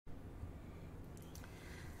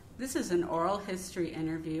This is an oral history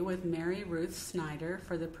interview with Mary Ruth Snyder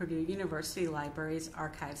for the Purdue University Library's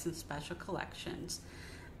Archives and Special Collections.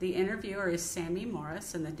 The interviewer is Sammie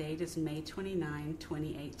Morris, and the date is May 29,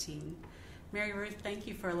 2018. Mary Ruth, thank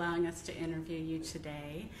you for allowing us to interview you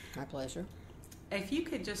today. My pleasure. If you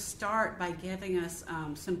could just start by giving us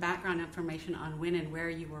some background information on when and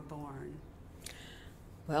where you were born.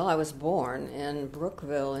 Well, I was born in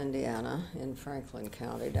Brookville, Indiana, in Franklin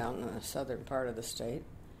County, down in the southern part of the state.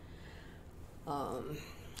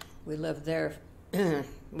 We lived there,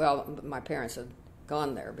 well, my parents had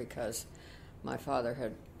gone there because my father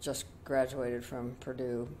had just graduated from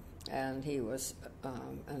Purdue, and he was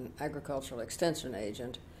an agricultural extension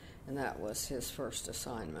agent, and that was his first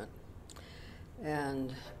assignment.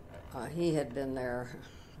 And he had been there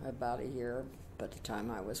about a year by the time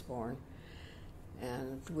I was born.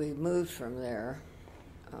 And we moved from there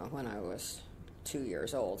when I was 2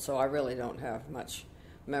 years old, so I really don't have much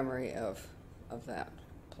memory of that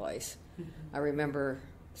place. Mm-hmm. I remember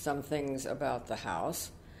some things about the house.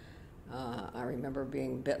 I remember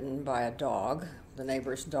being bitten by a dog, the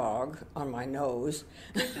neighbor's dog, on my nose.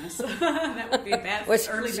 Goodness. That would be a bad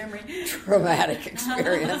early memory. Traumatic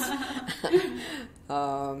experience.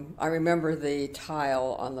 I remember the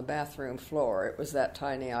tile on the bathroom floor. It was that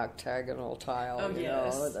tiny octagonal tile. Oh, you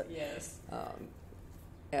yes, know, that, yes.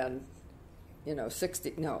 And,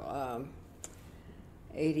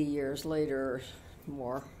 80 years later,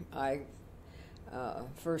 more, I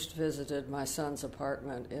first visited my son's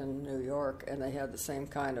apartment in New York, and they had the same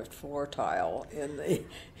kind of floor tile in the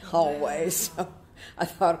hallway. So I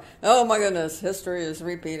thought, oh my goodness, history is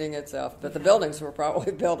repeating itself. But the buildings were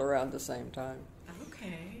probably built around the same time.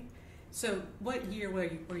 Okay. So what year were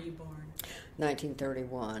you born?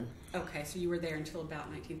 1931. Okay, so you were there until about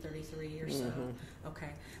 1933 or so. Mm-hmm. Okay.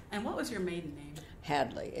 And what was your maiden name?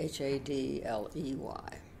 Hadley, Hadley.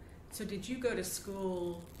 So did you go to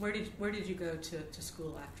school, where did you go to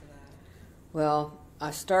school after that? Well,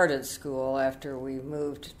 I started school after we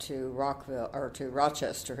moved to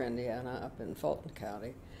Rochester, Indiana, up in Fulton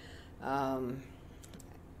County. And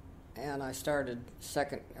I started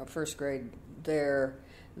first grade there.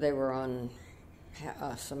 They were on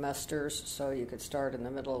semesters, so you could start in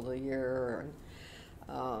the middle of the year.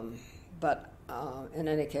 But in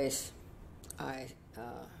any case, I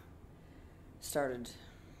started,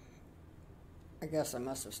 I guess I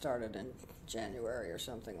must have started in January or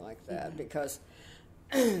something like that, mm-hmm. because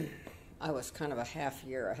I was kind of a half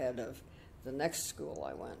year ahead of the next school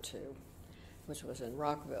I went to, which was in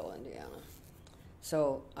Rockville, Indiana.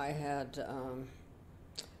 So I had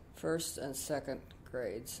first and second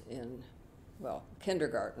grades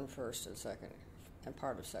kindergarten first and second, and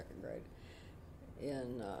part of second grade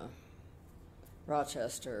in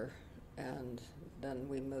Rochester, and then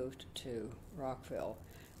we moved to Rockville,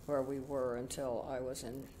 where we were until I was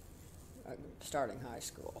in starting high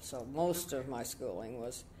school. So most of my schooling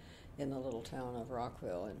was in the little town of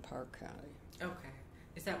Rockville in Park County. Okay.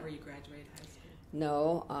 Is that where you graduated high school?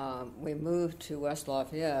 No, we moved to West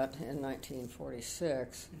Lafayette in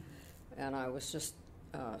 1946, mm-hmm. and I was just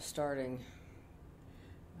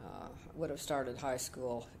would have started high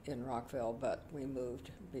school in Rockville, but we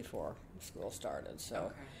moved before school started. So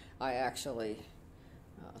okay. I actually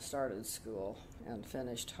started school and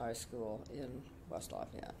finished high school in West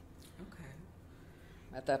Lafayette. Okay.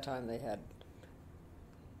 At that time, they had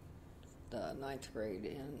the ninth grade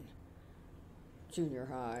in junior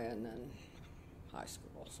high and then high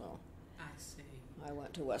school. So I see. I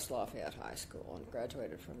went to West Lafayette High School and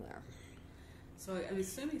graduated from there. So I'm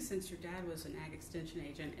assuming since your dad was an ag extension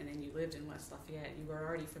agent and then you lived in West Lafayette, you were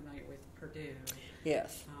already familiar with Purdue.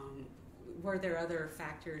 Yes. Were there other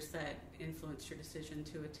factors that influenced your decision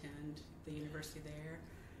to attend the university there?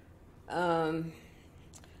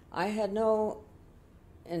 I had no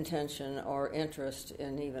intention or interest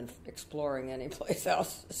in even exploring any place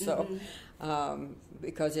else. So, mm-hmm.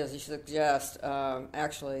 Because as you suggest,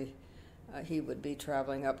 actually, he would be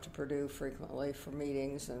traveling up to Purdue frequently for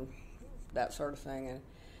meetings and that sort of thing, and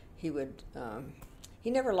he would.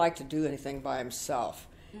 He never liked to do anything by himself.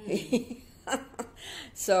 Mm-hmm.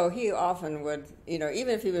 So he often would, even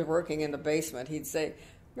if he was working in the basement, he'd say,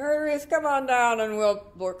 "Mary Ruth, come on down and we'll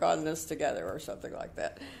work on this together," or something like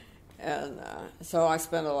that. And so I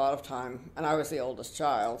spent a lot of time, and I was the oldest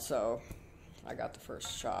child, so I got the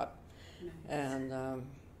first shot. Nice. And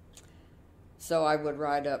so I would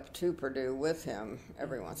ride up to Purdue with him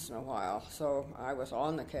every once in a while. So I was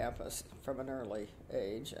on the campus from an early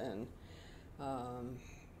age, and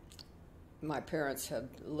my parents had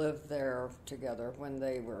lived there together when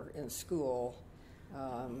they were in school.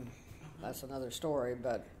 That's another story,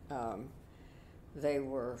 but they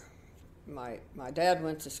were, my dad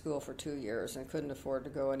went to school for 2 years and couldn't afford to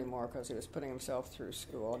go anymore because he was putting himself through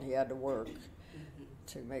school, and he had to work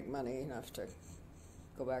to make money enough to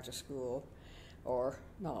go back to school or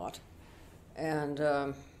not. And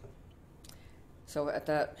so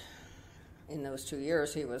in those 2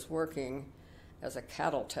 years, he was working as a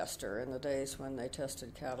cattle tester in the days when they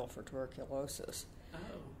tested cattle for tuberculosis.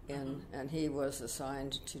 And he was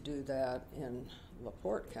assigned to do that in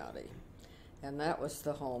LaPorte County. And that was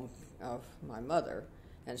the home of my mother.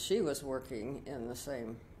 And she was working in the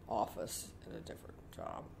same office at a different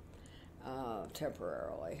job,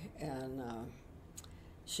 temporarily. And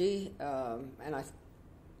and I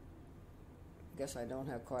guess I don't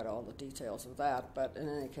have quite all the details of that, but in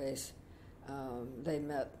any case, they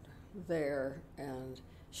met there, and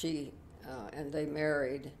they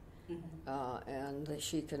married. And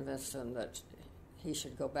she convinced him that he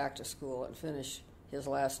should go back to school and finish his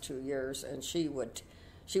last 2 years, and she would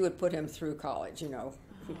put him through college, Oh,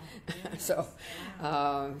 so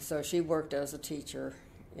so she worked as a teacher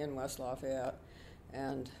in West Lafayette,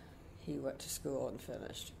 and he went to school and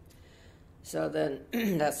finished. So then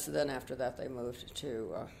then after that they moved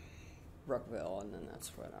to Brookville, and then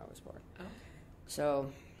that's when I was born. Okay.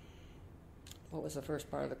 So. What was the first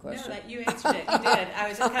part of the question? No, you answered it. You did. I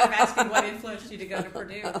was kind of asking what influenced you to go to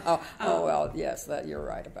Purdue. Well, yes, you're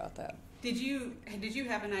right about that. Did you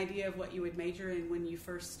have an idea of what you would major in when you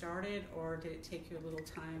first started, or did it take you a little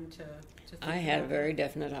time to think I had a very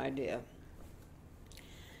definite idea.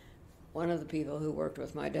 One of the people who worked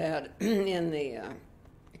with my dad in the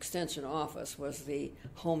extension office was the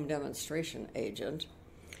home demonstration agent,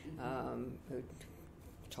 who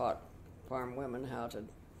taught farm women how to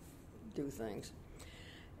do things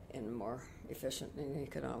in a more efficient and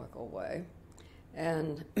economical way.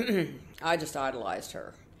 And I just idolized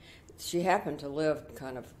her. She happened to live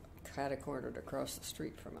kind of catty-cornered across the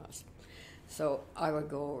street from us. So I would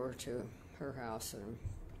go over to her house and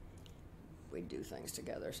we'd do things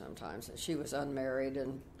together sometimes. And she was unmarried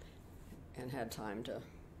and had time to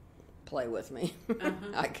play with me,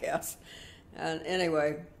 I guess. And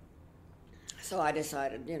anyway, so I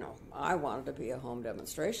decided, I wanted to be a home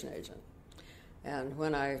demonstration agent. And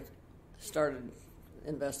when I started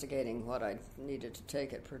investigating what I needed to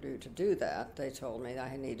take at Purdue to do that, they told me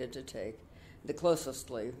I needed to take the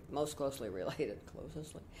most closely related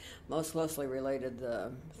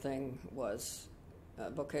thing was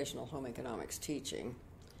vocational home economics teaching.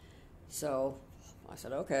 So I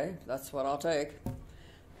said, okay, that's what I'll take.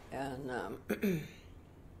 And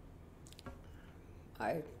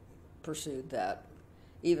I pursued that,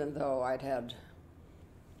 even though I'd had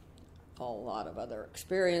a lot of other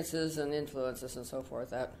experiences and influences and so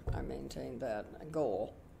forth. That I maintained that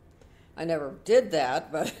goal. I never did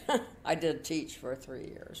that, but I did teach for 3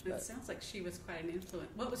 years. It sounds like she was quite an influence.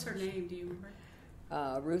 What was her name? Do you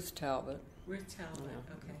remember? Ruth Talbot. Ruth Talbot.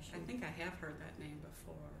 Okay, I think I have heard that name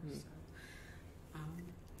before. So.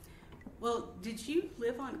 Well, did you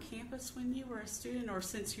live on campus when you were a student, or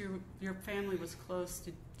since your family was close,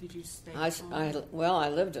 did you stay at home? I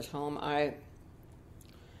lived at home.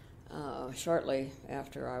 Shortly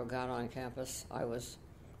after I got on campus, I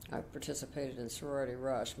participated in Sorority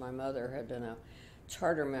Rush. My mother had been a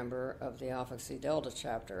charter member of the Alpha Xi Delta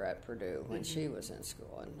chapter at Purdue when she was in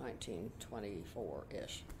school in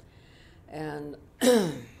 1924-ish. And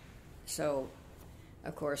so,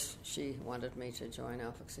 of course, she wanted me to join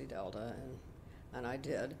Alpha Xi Delta, and I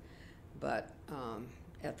did. But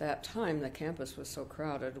at that time, the campus was so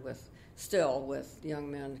crowded with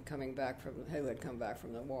young men who had come back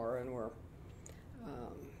from the war and were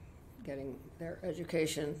getting their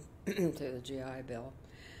education through the GI Bill.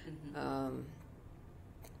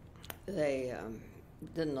 They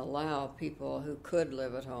didn't allow people who could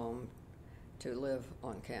live at home to live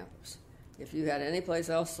on campus. If you had any place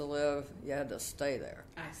else to live, you had to stay there.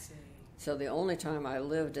 I see. So the only time I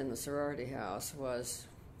lived in the sorority house was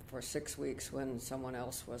for 6 weeks when someone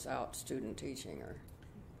else was out student teaching or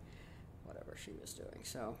whatever she was doing.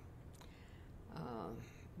 So,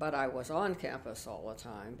 but I was on campus all the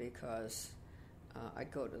time because I'd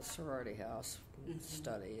go to the sorority house,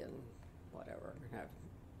 study and whatever, and have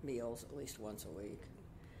meals at least once a week,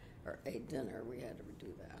 or ate dinner. We had to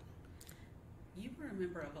do that. You were a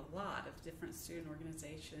member of a lot of different student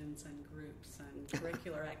organizations and groups and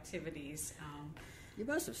curricular activities. You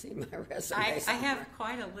must have seen my resume. I have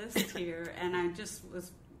quite a list here, and I just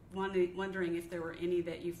was wondering if there were any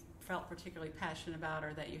that you felt particularly passionate about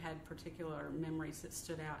or that you had particular memories that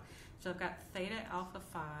stood out. So I've got Theta Alpha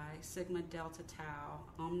Phi, Sigma Delta Tau,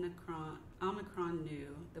 Omicron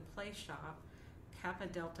Nu, the Play Shop, Kappa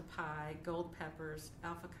Delta Pi, Gold Peppers,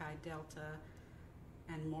 Alpha Chi Delta,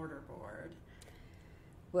 and mortar board?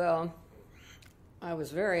 Well, I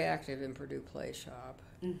was very active in Purdue Play Shop.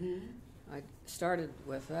 Mm-hmm. I started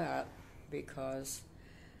with that because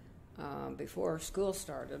before school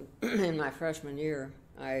started, in my freshman year,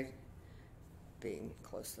 I, being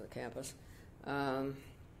close to the campus, heard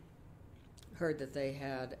that they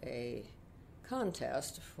had a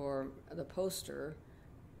contest for the poster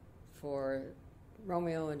for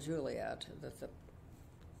Romeo and Juliet.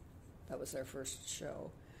 That was their first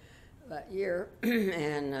show that year,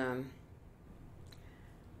 and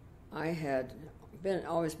I had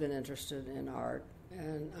always been interested in art,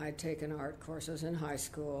 and I'd taken art courses in high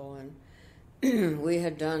school, and we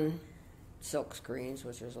had done silk screens,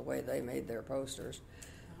 which is the way they made their posters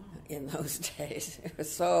in those days. It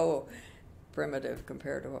was so primitive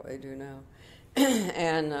compared to what they do now.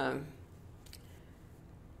 And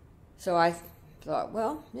so I thought,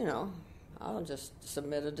 well, I'll just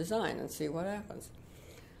submit a design and see what happens.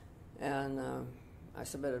 And I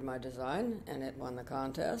submitted my design, and it won the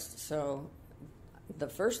contest. So the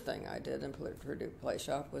first thing I did in Purdue Play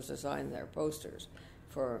Shop was design their posters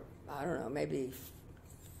for, I don't know, maybe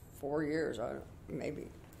 4 years, maybe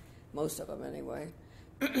most of them anyway.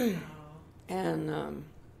 And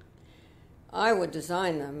I would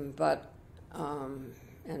design them, but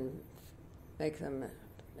and make them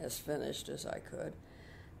as finished as I could.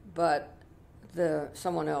 But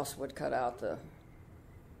someone else would cut out the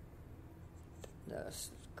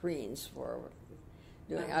screens for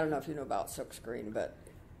doing. I don't know if you know about silk screen, but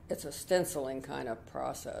it's a stenciling kind of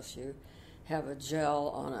process. You have a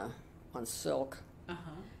gel on silk,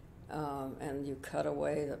 and you cut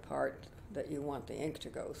away the part that you want the ink to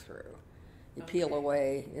go through. You peel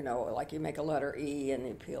away, like you make a letter E, and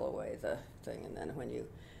you peel away the thing, and then when you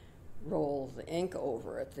roll the ink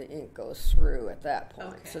over it, the ink goes through at that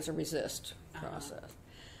point. So it's a resist process.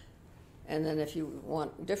 And then if you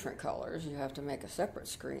want different colors, you have to make a separate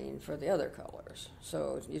screen for the other colors.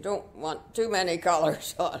 So you don't want too many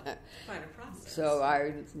colors on it. Quite a process. So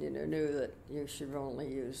I knew that you should only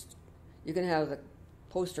use, you can have the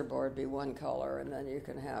poster board be one color, and then you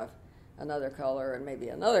can have another color and maybe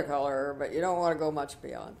another color, but you don't want to go much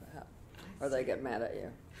beyond that, or they get mad at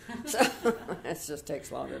you. So it just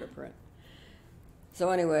takes longer to print.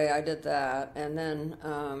 So anyway, I did that, and then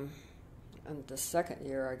in the second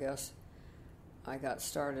year, I guess, I got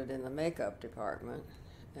started in the makeup department,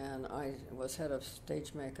 and I was head of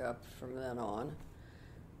stage makeup from then on,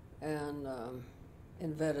 and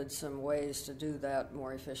invented some ways to do that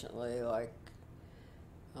more efficiently, like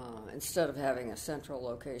instead of having a central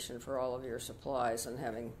location for all of your supplies and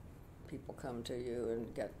having people come to you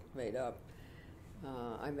and get made up,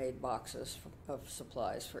 I made boxes of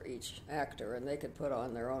supplies for each actor, and they could put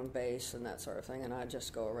on their own base and that sort of thing, and I'd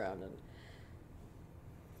just go around and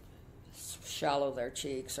shallow their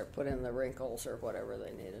cheeks or put in the wrinkles or whatever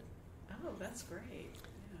they needed. Oh, that's great.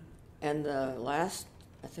 Yeah. And I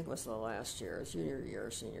think it was the last year, senior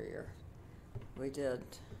year, we did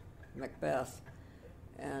Macbeth,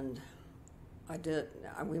 and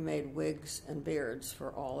we made wigs and beards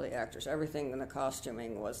for all the actors. Everything in the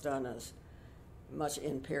costuming was done as much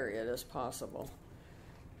in period as possible.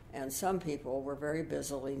 And some people were very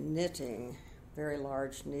busily knitting very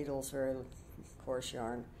large needles, very coarse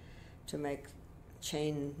yarn, to make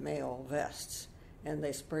chain mail vests, and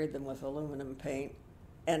they sprayed them with aluminum paint,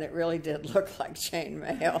 and it really did look like chain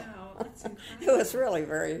mail. Wow, that's incredible. It was really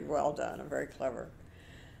very well done and very clever.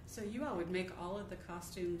 So you all would make all of the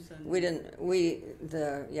costumes, and I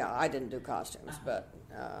didn't do costumes, but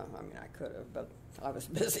I could have, but I was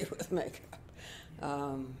busy with makeup.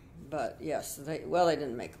 But yes, they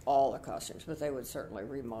didn't make all the costumes, but they would certainly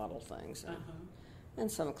remodel things. And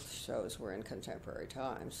some shows were in contemporary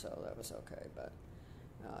times, so that was okay. But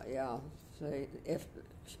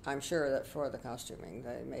I'm sure that for the costuming,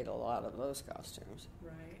 they made a lot of those costumes.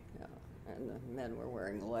 Right. Yeah, and the men were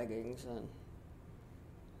wearing leggings and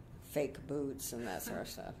fake boots and that sort of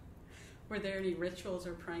stuff. Were there any rituals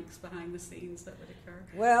or pranks behind the scenes that would occur?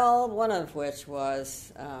 Well, one of which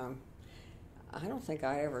was, I don't think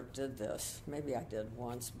I ever did this. Maybe I did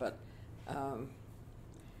once, but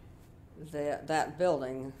that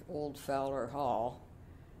building, Old Fowler Hall,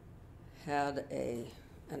 had an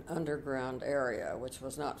underground area which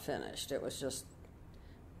was not finished. It was just,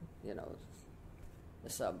 the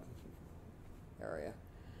sub area,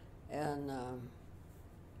 and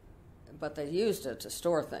but they used it to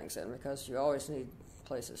store things in, because you always need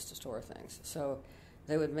places to store things. So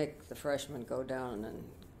they would make the freshmen go down and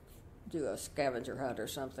do a scavenger hunt or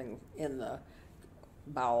something in the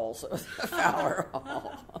bowels of the Fowler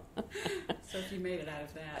Hall. So if you made it out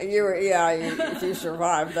of that, if you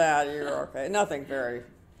survived that, you were okay. Nothing very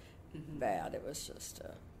bad. It was just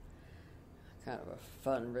kind of a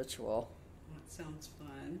fun ritual. That sounds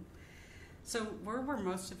fun. So where were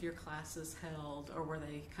most of your classes held, or were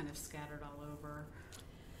they kind of scattered all over?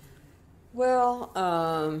 Well,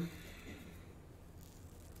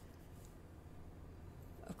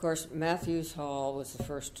 of course, Matthews Hall was the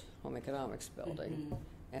first home economics building,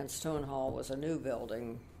 and Stone Hall was a new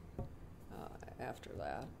building after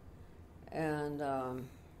that. And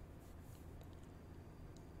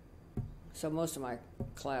so most of my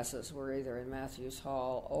classes were either in Matthews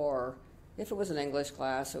Hall, or if it was an English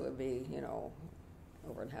class, it would be,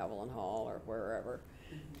 over in Haviland Hall or wherever.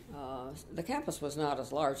 The campus was not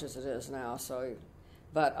as large as it is now,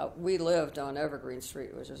 but we lived on Evergreen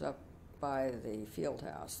Street, which is up by the field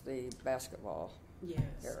house, the basketball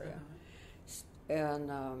area. And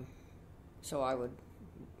so I would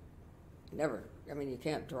never, you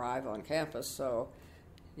can't drive on campus, so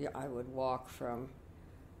I would walk from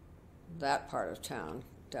that part of town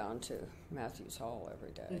down to Matthews Hall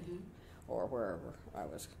every day, or wherever I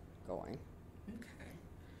was going. Okay.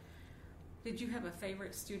 Did you have a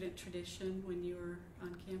favorite student tradition when you were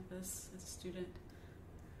on campus as a student?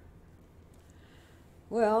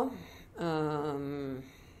 Well, I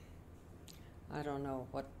don't know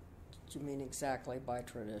what you mean exactly by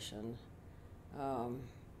tradition.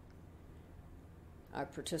 I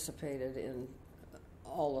participated in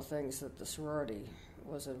all the things that the sorority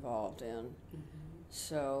was involved in.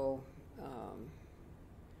 So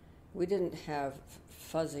we didn't have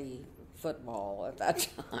fuzzy football at that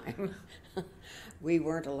time. We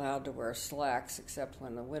weren't allowed to wear slacks except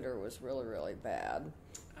when the winter was really, really bad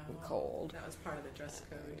and cold. That was part of the dress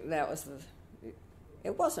code. That was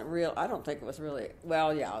it wasn't real. I don't think it was really,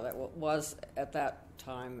 that was at that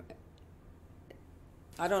time.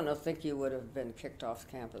 I don't think you would have been kicked off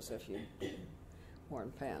campus if you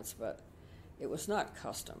worn pants, but it was not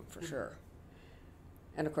custom for sure.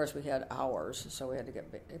 And of course we had hours, so we had to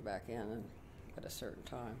get back in at a certain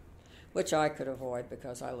time, which I could avoid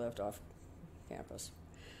because I lived off campus,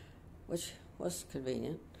 which was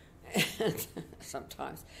convenient. And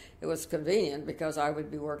sometimes it was convenient because I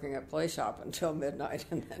would be working at Play Shop until midnight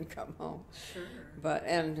and then come home. Sure.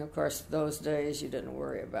 And of course those days you didn't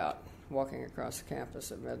worry about walking across the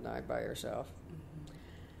campus at midnight by yourself,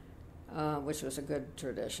 which was a good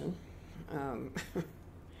tradition.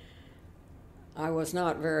 I was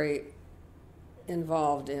not very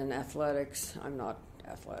involved in athletics. I'm not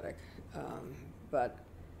athletic, but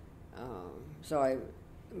so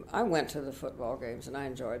I went to the football games and I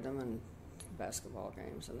enjoyed them, and basketball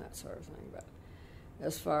games and that sort of thing. But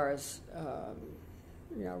as far as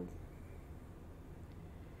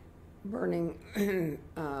burning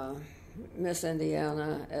Miss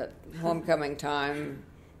Indiana at homecoming time,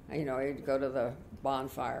 you'd go to the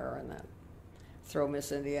bonfire and then throw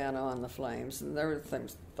Miss Indiana on the flames, and there were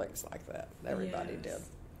things like that. Everybody did.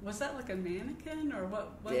 Was that like a mannequin or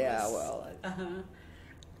what? Yeah,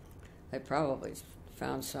 they probably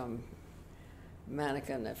found some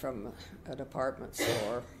mannequin from a department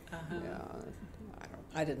store.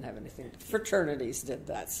 I didn't have anything. Fraternities did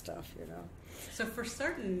that stuff, So for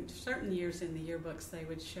certain years in the yearbooks, they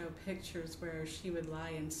would show pictures where she would lie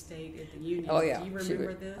in state at the Union. Oh yeah, do you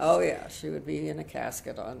remember this? Oh yeah, she would be in a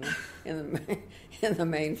casket in the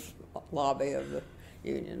main lobby of the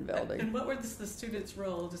Union building. And what was the students'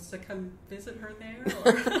 role? Just to come visit her there?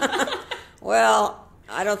 Or? Well,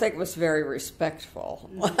 I don't think it was very respectful.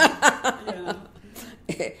 Yeah.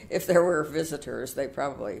 If there were visitors, they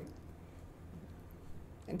probably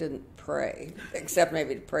didn't pray, except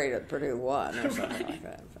maybe to pray to Purdue won or something like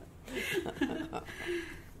that.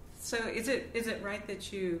 So is it right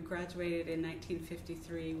that you graduated in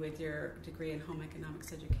 1953 with your degree in home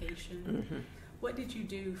economics education? What did you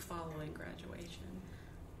do following graduation?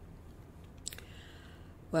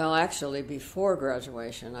 Well, actually, before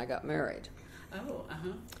graduation, I got married. Oh,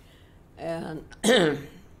 And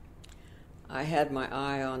I had my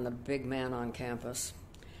eye on the big man on campus.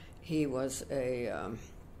 He was the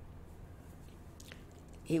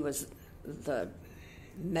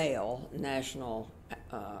male National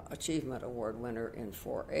Achievement Award winner in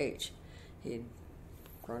 4-H. He'd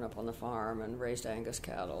grown up on the farm and raised Angus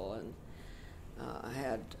cattle and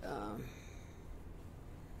had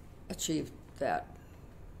achieved that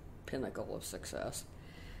pinnacle of success.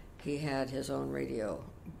 He had his own radio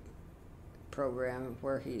program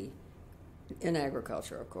where in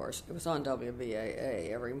agriculture, of course, it was on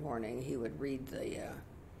WBAA every morning. He would read the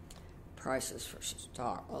prices for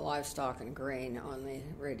livestock and grain on the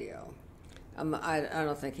radio. I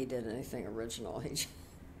don't think he did anything original.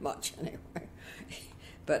 Much anyway.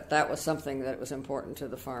 But that was something that was important to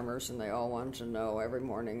the farmers, and they all wanted to know every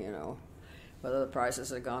morning, whether the prices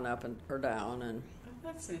had gone up or down. And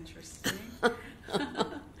that's interesting.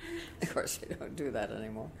 Of course, you don't do that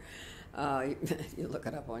anymore. You look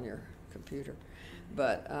it up on your computer.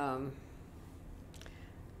 But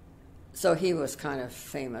so he was kind of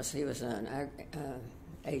famous. He was an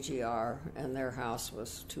AGR, and their house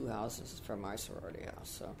was 2 houses from my sorority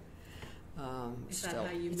house. So is that how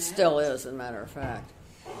you met? It still is, as a matter of fact.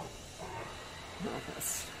 Oh,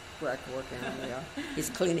 that's Breck working on the yard.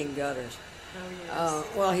 He's cleaning gutters. Oh, yes.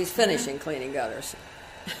 Well, he's finishing cleaning gutters.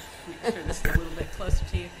 Make sure this is a little bit closer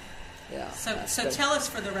to you. Yeah. So tell us,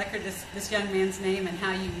 for the record, this young man's name and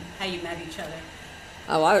how you met each other.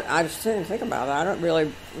 Oh, I was trying to think about it. I don't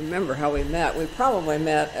really remember how we met. We probably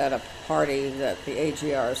met at a party that the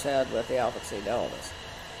AGRs had with the Alpha Psi Deltas.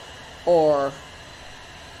 Or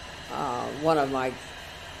one of my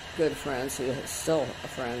good friends, who is still a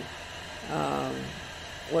friend,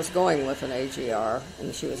 was going with an AGR,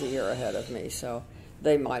 and she was a year ahead of me, so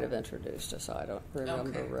they might have introduced us. I don't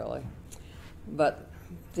remember really. But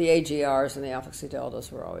the AGRs and the Alpha Psi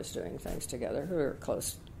Deltas were always doing things together. We were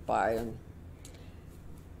close by and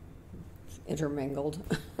intermingled.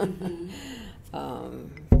 Mm-hmm.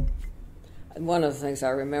 One of the things I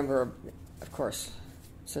remember, of course,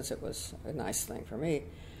 since it was a nice thing for me,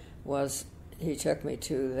 was he took me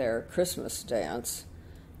to their Christmas dance,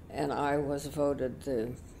 and I was voted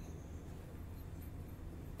the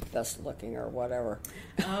best looking or whatever.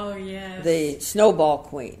 Oh, yes. The Snowball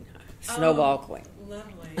Queen. Snowball Queen.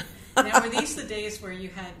 Lovely. Now, were these the days where you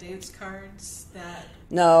had dance cards that...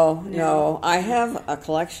 No. I have a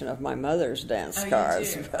collection of my mother's dance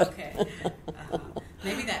cards. You do? Okay.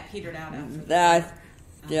 Maybe that petered out after that.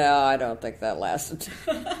 Yeah, I don't think that lasted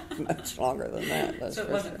much longer than that. So it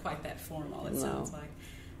wasn't quite that formal, it sounds like.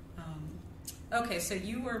 Okay, so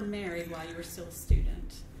you were married while you were still a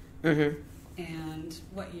student. Mm-hmm. And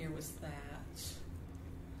what year was that?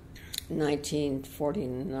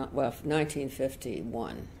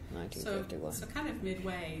 1951. So kind of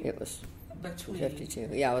midway. It was between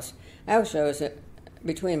 52. Yeah, I was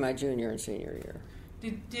between my junior and senior year.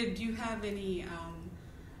 Did you have any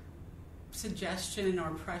suggestion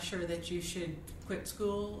or pressure that you should quit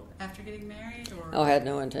school after getting married? Or? I had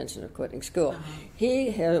no intention of quitting school. Uh-huh.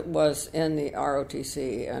 He was in the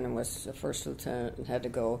ROTC and was the first lieutenant and had to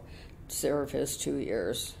go serve his 2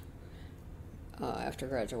 years after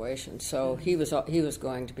graduation. So Mm-hmm. he was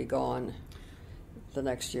going to be gone the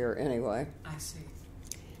next year anyway. I see.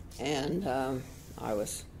 And I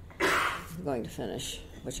was going to finish,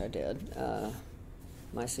 which I did,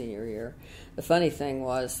 my senior year. The funny thing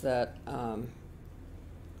was that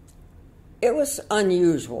it was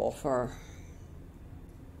unusual for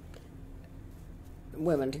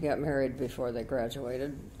women to get married before they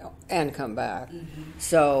graduated and come back. Mm-hmm.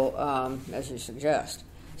 So, as you suggest.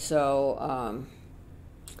 So,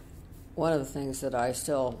 one of the things that I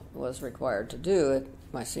still was required to do at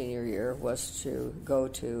my senior year was to go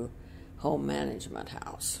to home management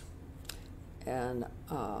house. And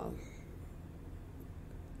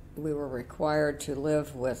we were required to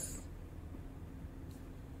live with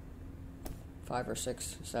 5 or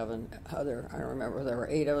 6, 7 other, I don't remember, there were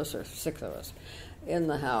 8 of us or 6 of us in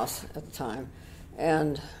the house at the time,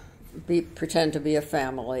 and pretend to be a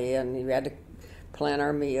family, and we had to plan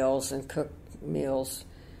our meals and cook meals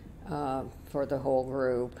for the whole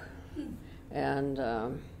group, and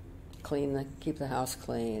keep the house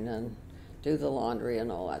clean, and do the laundry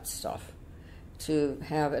and all that stuff, to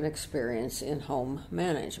have an experience in home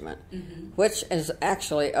management, mm-hmm. which is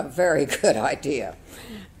actually a very good idea.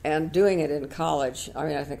 And doing it in college,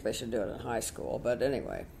 I think they should do it in high school, but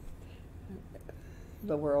anyway,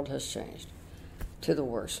 the world has changed to the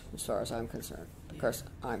worse as far as I'm concerned. Of course,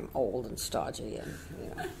 I'm old and stodgy, and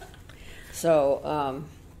So,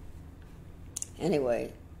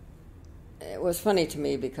 anyway, it was funny to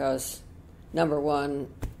me because, number one,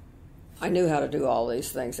 I knew how to do all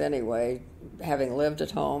these things anyway, having lived at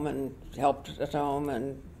home and helped at home,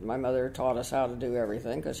 and my mother taught us how to do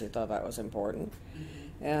everything because she thought that was important.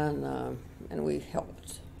 Mm-hmm. And we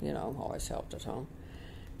helped, always helped at home.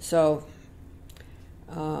 So,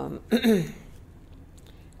 and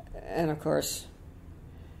of course,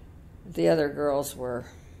 the other girls were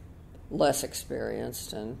less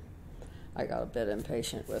experienced, and I got a bit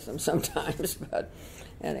impatient with them sometimes, but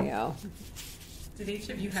anyhow. Did each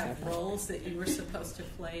of you have roles that you were supposed to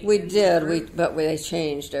play? We did, but they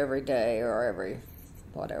changed every day or every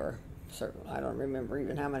whatever. I don't remember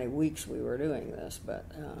even how many weeks we were doing this, but...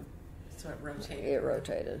 So it rotated. It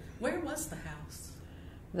rotated. Where was the house?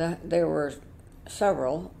 There were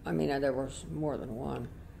several. I mean, there was more than one,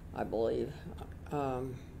 I believe.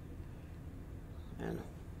 And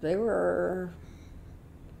they were,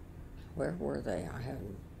 where were they? I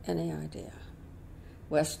haven't any idea.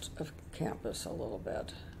 West of campus a little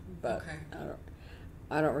bit, but okay.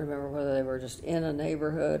 I don't remember whether they were just in a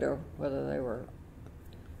neighborhood or whether they were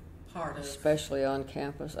part of, especially on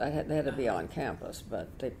campus. They had to be on campus,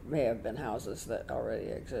 but they may have been houses that already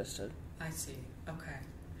existed. I see. Okay.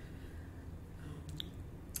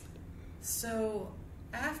 So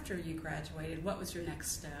after you graduated, what was your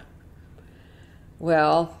next step?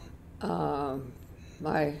 Well,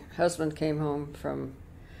 my husband came home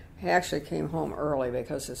he actually came home early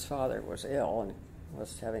because his father was ill and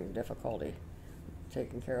was having difficulty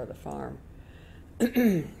taking care of the farm.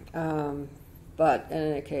 But in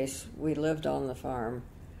any case, we lived on the farm,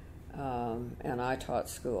 and I taught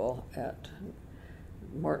school at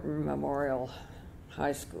Morton Memorial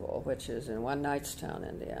High School, which is in One Knightstown,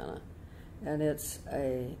 Indiana. And it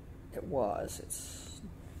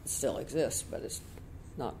still exists, but it's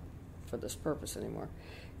not for this purpose anymore.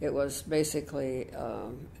 It was basically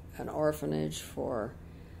an orphanage for,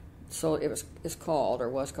 so was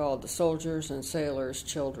called the Soldiers and Sailors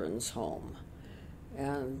Children's Home.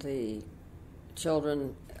 And the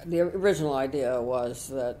original idea was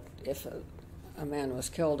that if a man was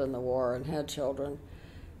killed in the war and had children,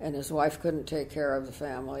 and his wife couldn't take care of the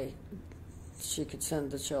family, she could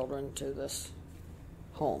send the children to this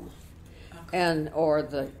home, okay. Or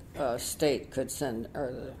the state could send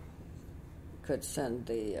the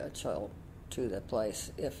child to the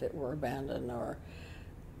place if it were abandoned or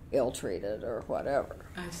ill-treated or whatever.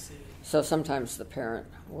 I see. So sometimes a parent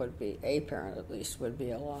would be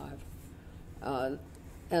alive. And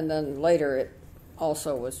then later it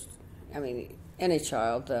also was, any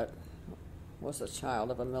child that was a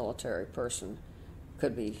child of a military person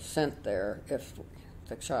could be sent there if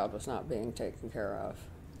the child was not being taken care of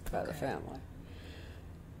by the family.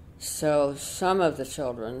 So some of the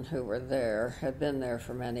children who were there had been there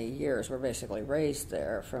for many years, were basically raised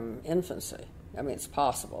there from infancy. It's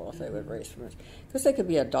possible if they would raise from it, because they could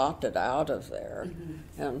be adopted out of there,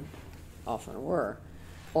 and often were,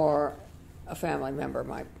 or a family member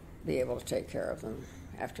might be able to take care of them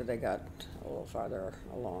after they got a little farther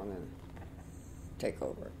along and take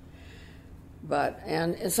over.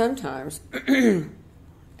 And sometimes,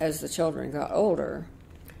 as the children got older,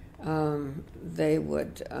 they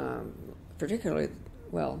would, particularly,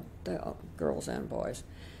 the girls and boys,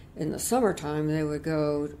 in the summertime they would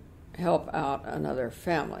go help out another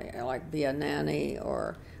family, like be a nanny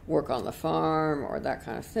or work on the farm or that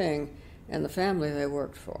kind of thing, and the family they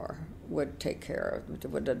worked for would take care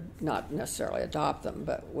of, would not necessarily adopt them,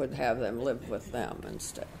 but would have them live with them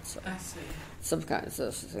instead. So I see. Some kinds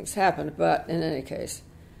of things happened, but in any case,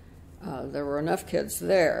 there were enough kids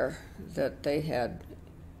there that they had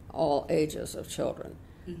all ages of children,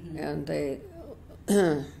 and they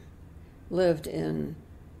lived in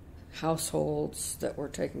households that were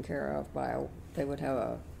taken care of they would have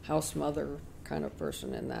a house mother kind of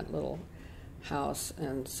person in that little house,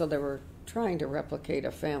 and so they were trying to replicate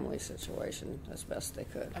a family situation as best they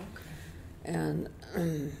could. Okay. And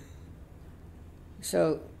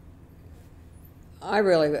so I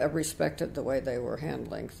really respected the way they were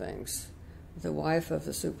handling things. The wife of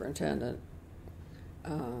the superintendent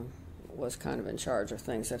was kind of in charge of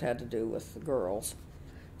things that had to do with the girls.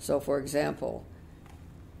 So, for example,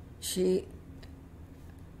 she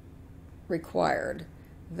required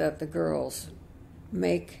that the girls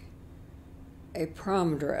make a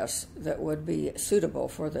prom dress that would be suitable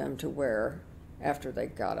for them to wear after they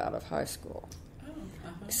got out of high school. Oh,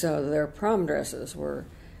 So their prom dresses were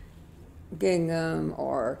gingham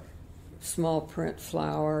or small print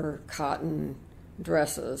flower cotton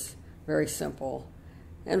dresses, very simple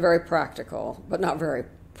and very practical, but not very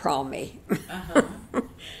prom-y.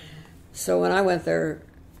 So when I went there,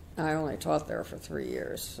 I only taught there for 3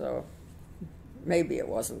 years, so maybe it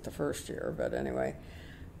wasn't the first year, but anyway,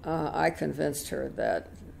 I convinced her that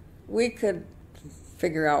we could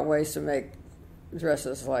figure out ways to make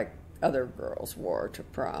dresses like other girls wore to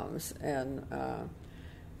proms, and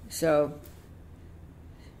so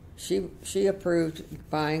she approved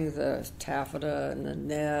buying the taffeta and the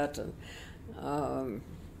net and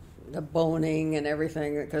the boning and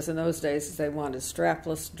everything, because in those days they wanted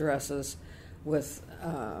strapless dresses with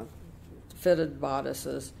fitted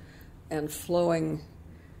bodices and flowing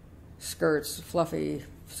skirts, fluffy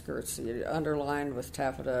skirts underlined with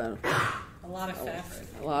taffeta and a lot of fabric.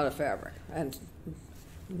 A lot of fabric, and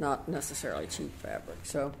not necessarily cheap fabric.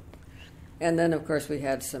 So And then, of course, we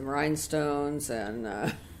had some rhinestones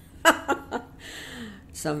and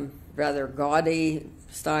some rather gaudy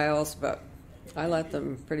styles, but I let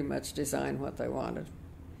them pretty much design what they wanted.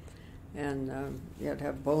 And you had to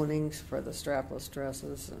have bonings for the strapless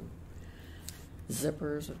dresses and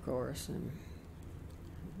zippers, of course.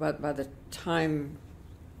 But by the time,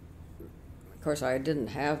 of course, I didn't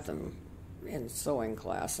have them in sewing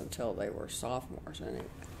class until they were sophomores anyway.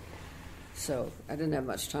 So I didn't have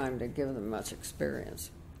much time to give them much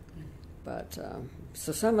experience. But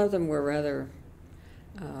so some of them were rather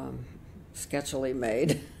sketchily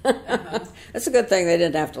made. It's a good thing they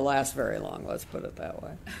didn't have to last very long, let's put it that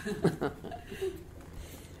way.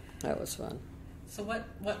 That was fun. So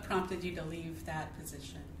what prompted you to leave that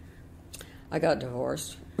position? I got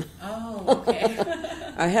divorced. Oh, okay.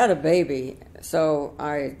 I had a baby, so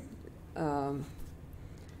I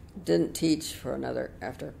didn't teach for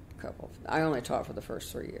after a couple. I only taught for the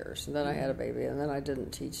first 3 years, and then I had a baby, and then I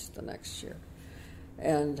didn't teach the next year.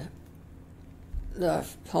 And the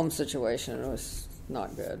home situation was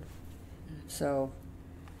not good. So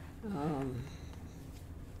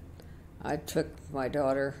I took my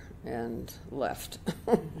daughter and left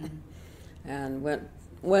and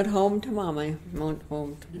went home to Mommy, went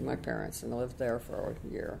home to my parents, and lived there for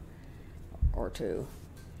a year or two,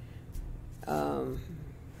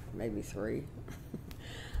 maybe 3.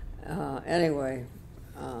 Anyway,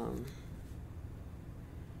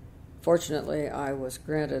 fortunately, I was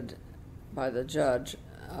granted by the judge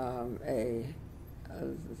the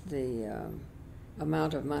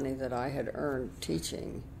amount of money that I had earned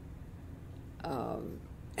teaching.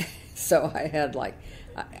 So I had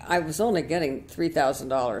I was only getting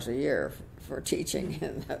 $3,000 a year for teaching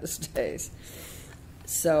in those days.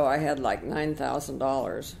 So I had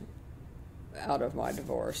 $9,000 out of my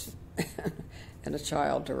divorce and a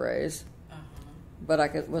child to raise. But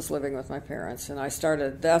I was living with my parents, and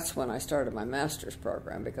that's when I started my master's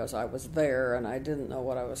program, because I was there and I didn't know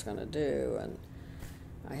what I was going to do, and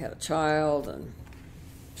I had a child, and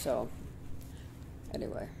so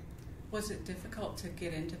anyway. Was it difficult to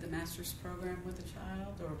get into the master's program with a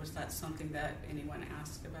child, or was that something that anyone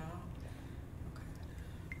asked about?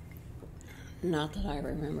 Okay. Not that I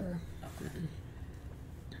remember. Okay.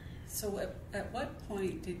 So at what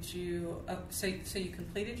point did you, so you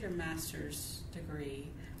completed your master's degree,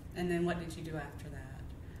 and then what did you do after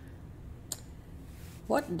that?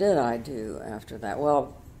 What did I do after that?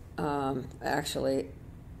 Well, actually,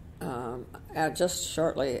 just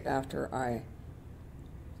shortly after I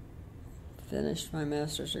finished my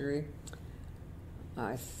master's degree,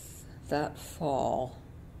 that fall,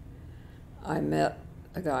 I met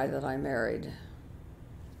a guy that I married,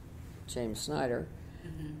 James Snyder.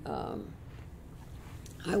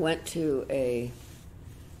 I went to they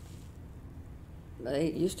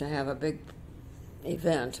used to have a big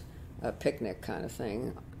event, a picnic kind of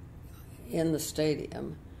thing, in the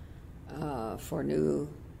stadium for new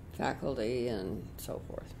faculty and so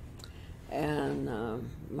forth. And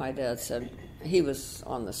my dad said, he was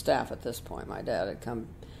on the staff at this point. My dad had come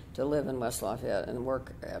to live in West Lafayette and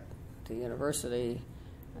work at the university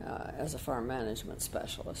as a farm management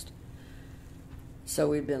specialist. So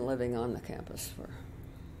we'd been living on the campus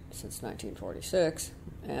since 1946.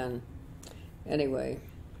 And anyway,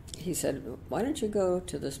 he said, why don't you go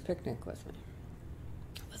to this picnic with me?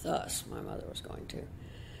 With us. My mother was going to.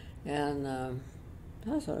 And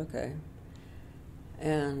I said, okay.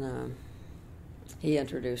 And he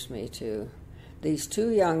introduced me to these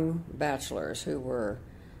 2 young bachelors who were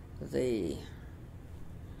the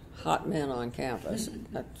hot men on campus,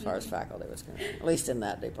 as far as faculty was concerned, at least in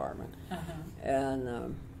that department.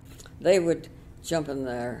 And they would jump in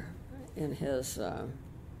there in his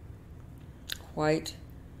white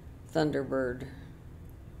Thunderbird.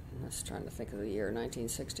 I was trying to think of the year,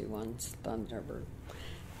 1961's Thunderbird,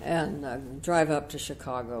 and drive up to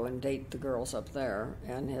Chicago and date the girls up there.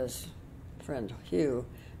 And his friend Hugh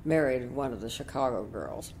married one of the Chicago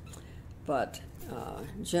girls, but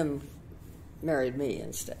Jim married me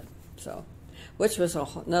instead. So, which was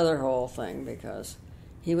another whole thing, because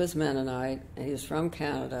he was Mennonite and he was from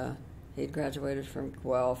Canada. He'd graduated from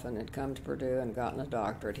Guelph and had come to Purdue and gotten a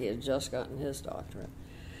doctorate. He had just gotten his doctorate,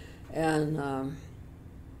 and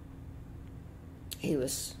he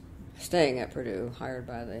was staying at Purdue, hired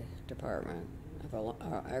by the Department of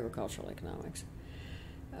Agricultural Economics.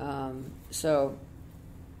 And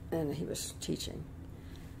he was teaching.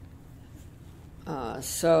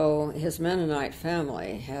 So his Mennonite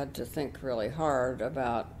family had to think really hard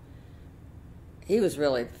about, he was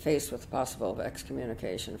really faced with the possible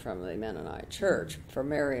excommunication from the Mennonite church for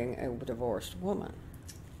marrying a divorced woman.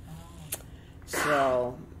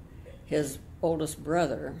 So his oldest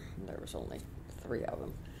brother, there was only 3 of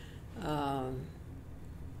them,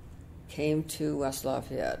 came to West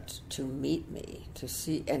Lafayette to meet me, to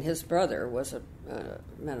see, and his brother was a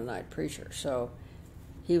Mennonite preacher, so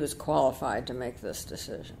he was qualified to make this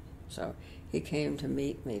decision. So he came to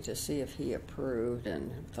meet me to see if he approved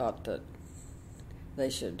and thought that they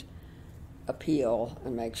should appeal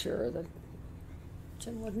and make sure that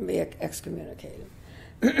Jim wouldn't be excommunicated.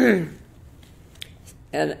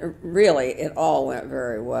 And really, it all went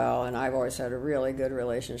very well, and I've always had a really good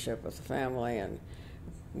relationship with the family, and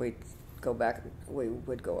we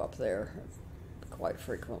would go up there quite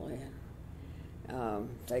frequently.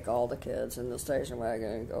 Take all the kids in the station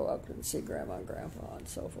wagon and go up and see Grandma and Grandpa and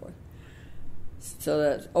so forth. So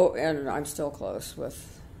that, and I'm still close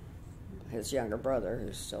with his younger brother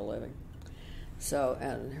who's still living. So,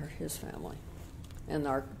 and his family. And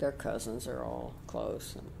their cousins are all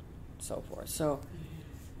close and so forth. So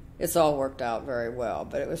it's all worked out very well,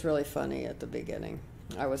 but it was really funny at the beginning.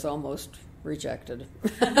 I was almost rejected.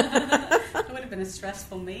 It would have been a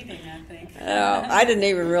stressful meeting, I think. I didn't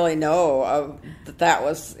even really know that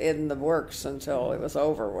was in the works until it was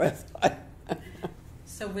over with.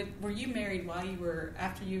 So were you married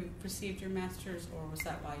after you received your master's, or was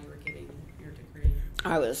that while you were getting your degree?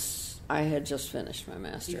 I had just finished my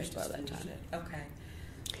master's by that time. Okay.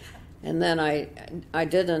 And then I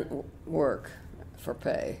didn't work for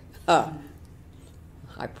pay.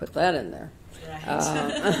 I put that in there.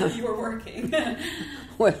 Right. You were working.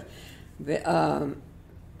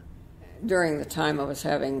 During the time I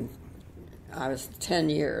was 10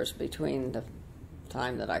 years between the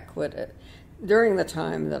time that I quit it. During the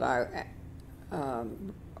time that I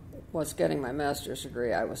was getting my master's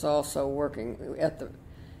degree, I was also working at the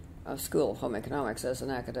School of Home Economics as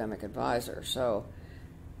an academic advisor. So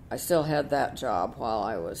I still had that job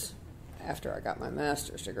after I got my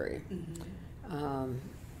master's degree. Mm-hmm.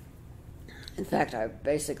 In fact, I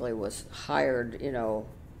basically was hired,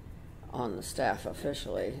 on the staff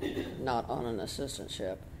officially, not on an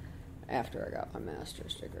assistantship, after I got my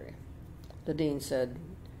master's degree. The dean said,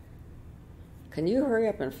 "Can you hurry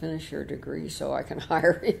up and finish your degree so I can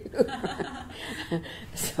hire you?"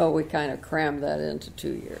 So we kind of crammed that into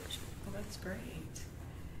 2 years. Well, that's great.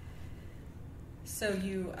 So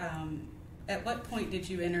you, at what point did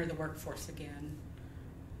you enter the workforce again?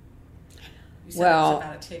 You said it was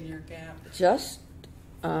about a 10-year gap.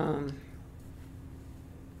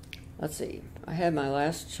 Let's see. I had my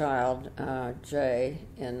last child, Jay,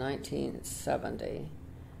 in 1970.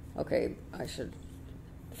 Okay, I should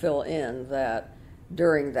fill in that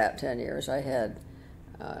during that 10 years I had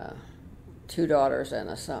 2 daughters and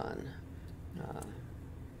a son,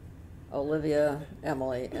 Olivia,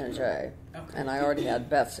 Emily, and Jay. Okay. And I already had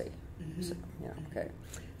Betsy. Mm-hmm. So, okay.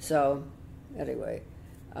 So, anyway,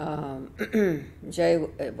 Jay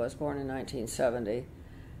was born in 1970,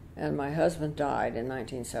 and my husband died in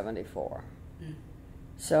 1974. Mm.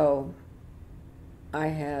 So I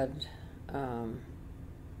had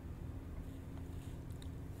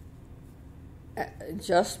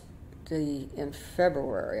in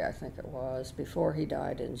February, I think it was, before he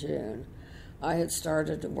died in June, I had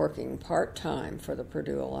started working part-time for the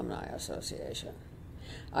Purdue Alumni Association.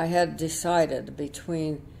 I had decided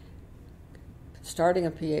between starting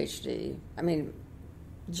a PhD,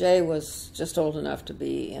 Jay was just old enough to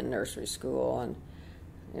be in nursery school, and,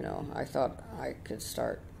 I thought I could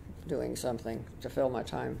start doing something to fill my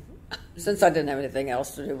time, since I didn't have anything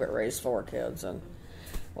else to do but raise 4 kids and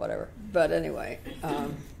whatever. But anyway,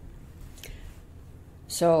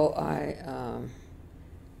 so I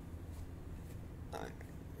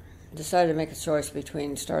decided to make a choice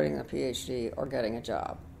between starting a PhD or getting a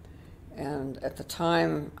job. And at the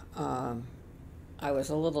time, I was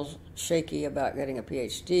a little shaky about getting a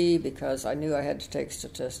PhD because I knew I had to take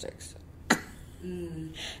statistics.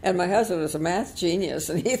 Mm. And my husband was a math genius,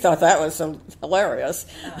 and he thought that was so hilarious.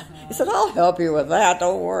 Uh-huh. He said, "I'll help you with that,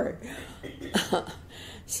 don't worry."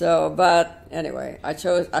 So, but anyway, I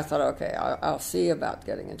thought, okay, I'll see about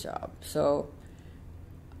getting a job. So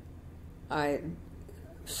I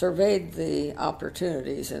surveyed the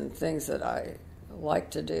opportunities and things that I like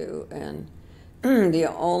to do, and the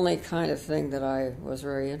only kind of thing that I was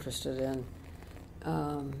very interested in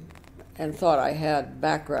and thought I had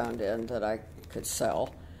background in that I could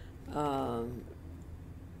sell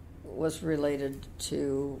was related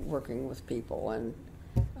to working with people, and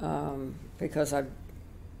because I've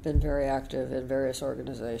been very active in various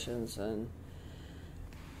organizations, and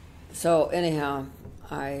so anyhow,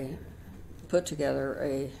 I put together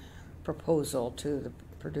a proposal to the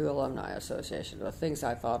Purdue Alumni Association with things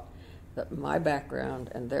I thought that my background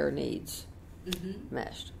and their needs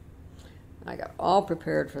meshed. And I got all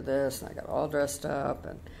prepared for this, and I got all dressed up,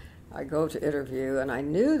 and I go to interview, and I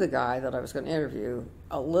knew the guy that I was going to interview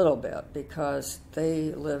a little bit because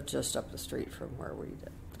they lived just up the street from where we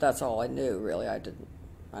did. But that's all I knew, really. I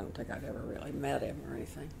don't think I'd ever really met him or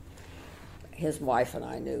anything. His wife and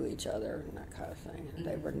I knew each other and that kind of thing. And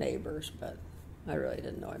they were neighbors, but I really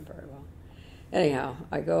didn't know him very well. Anyhow,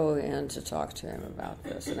 I go in to talk to him about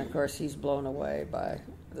this, and of course he's blown away by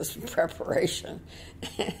this preparation.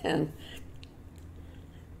 and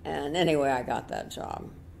anyway, I got that job.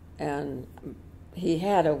 And he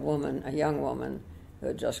had a young woman who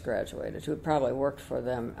had just graduated, who had probably worked for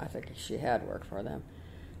them. I think she had worked for them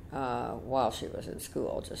while she was in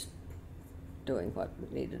school, just doing what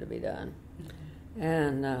needed to be done.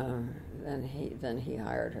 And then he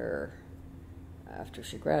hired her after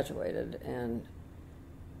she graduated, and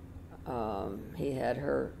he had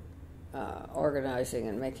her organizing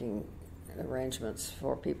and making arrangements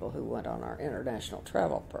for people who went on our international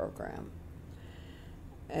travel program.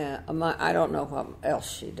 And I don't know what else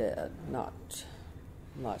she did, not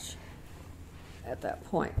much at that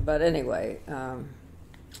point. But anyway,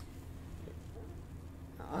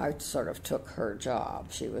 I sort of took her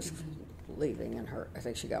job. She was leaving, and I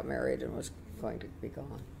think she got married and was going to be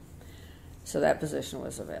gone. So that position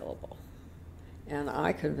was available. And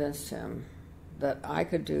I convinced him that I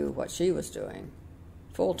could do what she was doing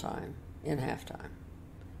full-time in half-time,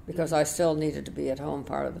 because I still needed to be at home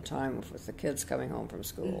part of the time with the kids coming home from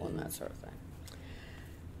school and that sort of thing.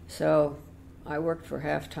 So I worked for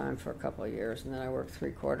half-time for a couple of years, and then I worked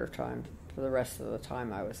three-quarter time for the rest of the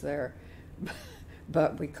time I was there.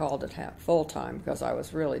 But we called it full-time because I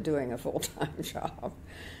was really doing a full-time job.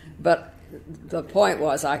 But the point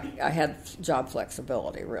was I had job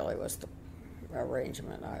flexibility, really, was the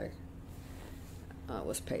arrangement. I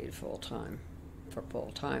was paid full-time for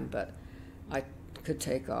full-time, but I could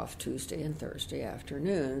take off Tuesday and Thursday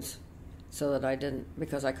afternoons so that I didn't,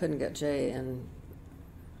 because I couldn't get Jay in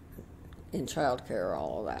childcare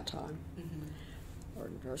all of that time, or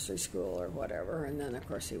nursery school or whatever. And then, of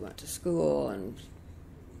course, he went to school and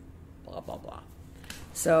blah, blah, blah.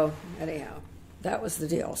 So, anyhow, that was the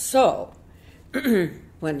deal. So,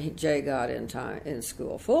 when Jay got in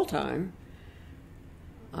school full-time,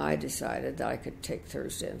 I decided that I could take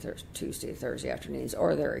Thursday and Tuesday and Thursday afternoons,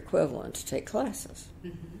 or their equivalent, to take classes.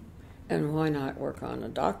 And why not work on a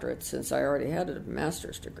doctorate, since I already had a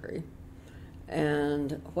master's degree?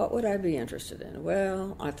 And what would I be interested in?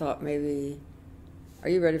 Well, I thought maybe, are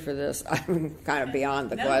you ready for this? I'm kind of beyond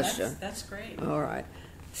the question. That's great. All right.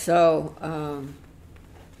 So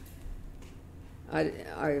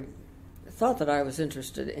I thought that I was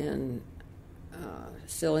interested in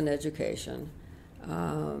still in education.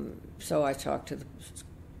 So I talked to the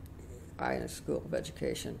Iowa School of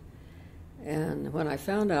Education. And when I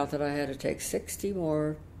found out that I had to take 60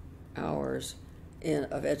 more hours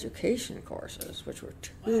of education courses, which were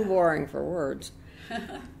too boring for words,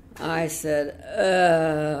 I said,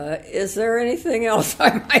 is there anything else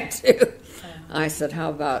I might do? I said, how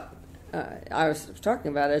about, I was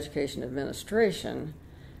talking about education administration,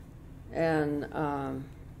 and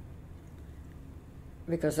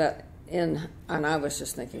because and I was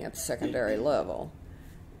just thinking at the secondary level.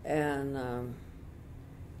 And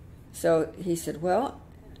so he said, well,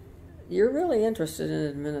 you're really interested in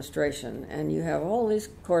administration, and you have all these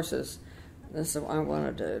courses. And so I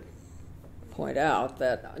wanted to point out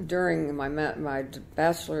that during my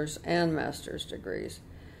bachelor's and master's degrees,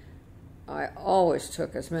 I always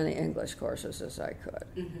took as many English courses as I could.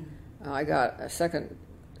 I got a second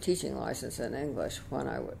teaching license in English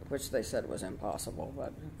which they said was impossible, but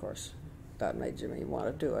of course that made Jimmy want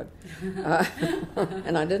to do it.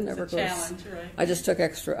 And I didn't ever go. Challenge, right? I just took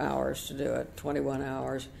extra hours to do it, 21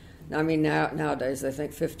 hours. I mean, nowadays they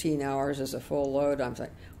think 15 hours is a full load. I'm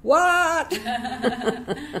thinking, what?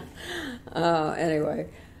 Anyway,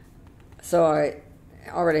 so I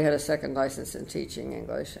already had a second license in teaching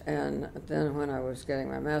English, and then when I was getting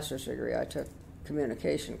my master's degree, I took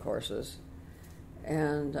communication courses,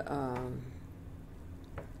 and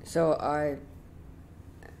so I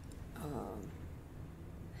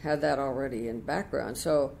had that already in background.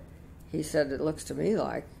 So he said, it looks to me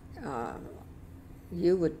like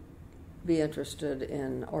you would be interested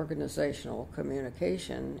in organizational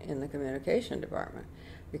communication in the communication department,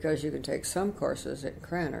 because you can take some courses at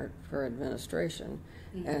Krannert for administration,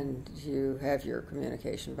 and you have your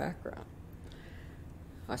communication background.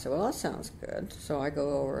 I said, well, that sounds good. So I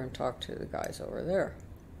go over and talk to the guys over there.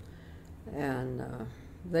 And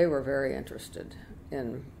they were very interested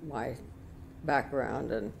in my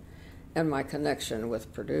background and my connection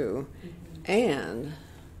with Purdue, and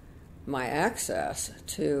my access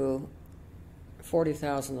to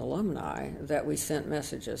 40,000 alumni that we sent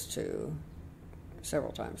messages to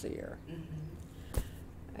several times a year.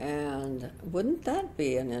 And wouldn't that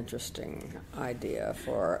be an interesting idea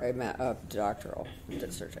for a doctoral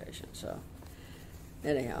dissertation? So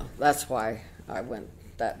anyhow, that's why I went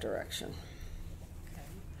that direction. Okay.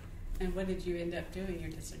 And what did you end up doing your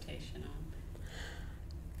dissertation on?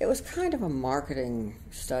 It was kind of a marketing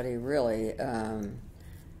study, really.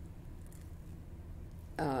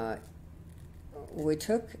 We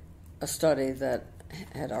took a study that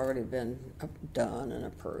had already been done and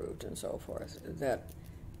approved and so forth that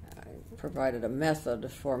provided a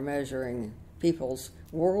method for measuring people's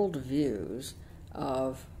world views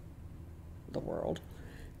of the world.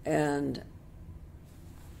 And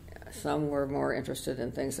some were more interested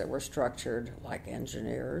in things that were structured, like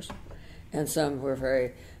engineers, and some were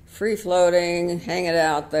very free-floating, hang it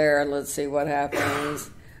out there and let's see what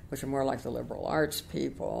happens, which are more like the liberal arts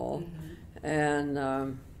people. And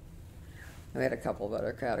we had a couple of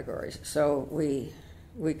other categories. So we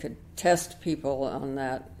could test people on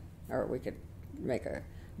that, or we could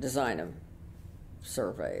design a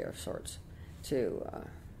survey of sorts to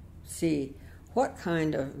see what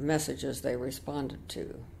kind of messages they responded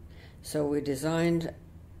to. So we designed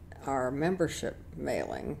our membership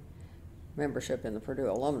mailing, membership in the Purdue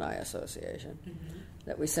Alumni Association,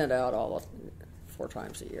 that we sent out 4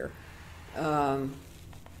 times a year.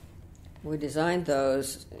 We designed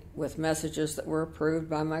those with messages that were approved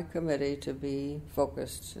by my committee to be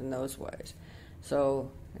focused in those ways.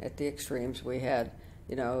 So at the extremes, we had,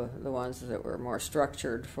 the ones that were more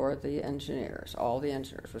structured for the engineers, all the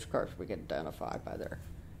engineers, which of course we could identify by their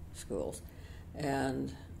schools.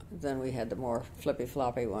 And then we had the more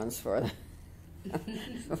flippy-floppy ones for the,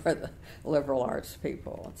 for the liberal arts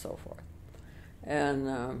people and so forth.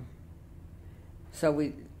 And so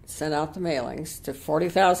we sent out the mailings to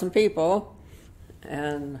 40,000 people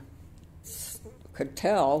and could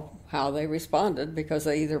tell how they responded because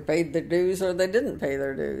they either paid their dues or they didn't pay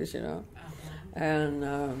their dues,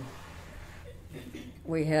 And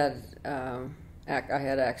we had, I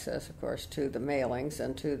had access, of course, to the mailings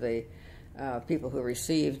and to the people who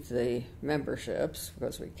received the memberships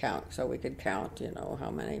because we could count,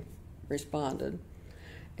 how many responded.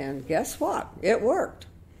 And guess what? It worked.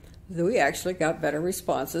 We actually got better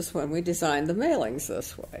responses when we designed the mailings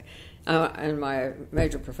this way. And my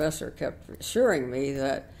major professor kept assuring me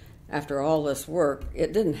that after all this work,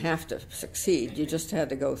 it didn't have to succeed. You just had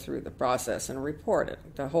to go through the process and report it.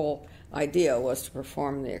 The whole idea was to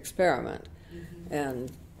perform the experiment and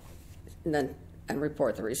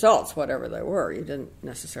report the results, whatever they were. You didn't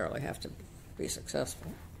necessarily have to be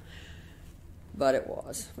successful. But it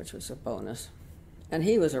was, which was a bonus. And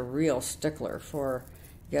he was a real stickler for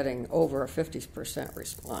getting over a 50%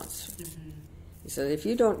 response. He said, if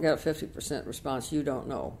you don't get a 50% response, you don't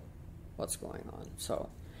know what's going on. So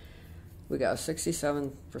we got a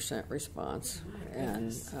 67% response.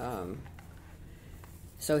 And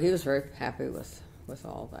so he was very happy with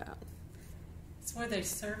all that. So were they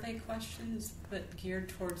survey questions but geared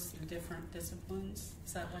towards the different disciplines?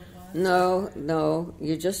 Is that what it No.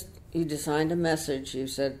 was? You designed a message. You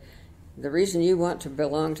said, the reason you want to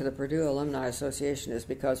belong to the Purdue Alumni Association is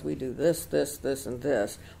because we do this, this, this, and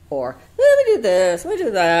this. Or, we do this, we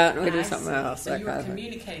do that, and we do something else. So you were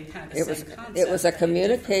communicating kind of the same concept. It was a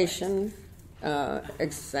communication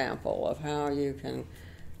example of how you can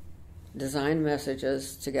design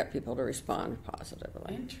messages to get people to respond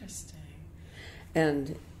positively. Interesting.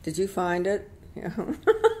 And did you find it? Yeah,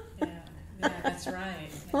 that's right.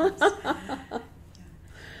 Yes.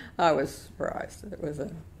 I was surprised. It was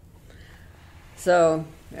So,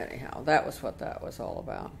 anyhow, that was what that was all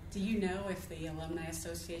about. Do you know if the Alumni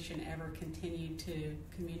Association ever continued to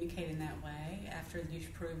communicate in that way after you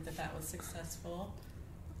proved that was successful?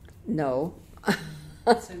 No.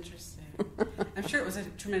 That's interesting. I'm sure it was a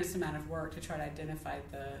tremendous amount of work to try to identify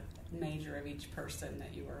the major of each person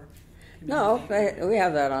that you were communicating with. We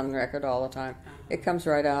have that on record all the time. It comes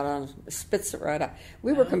right out spits it right out.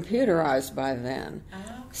 We were computerized by then.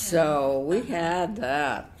 So we had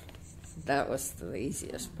that. That was the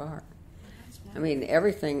easiest part. I mean,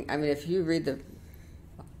 everything, if you read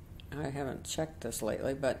I haven't checked this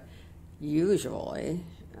lately, but usually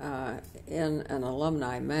in an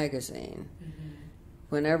alumni magazine,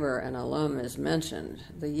 whenever an alum is mentioned,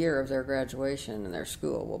 the year of their graduation in their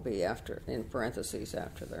school will be in parentheses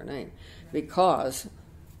after their name, because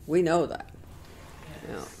we know that.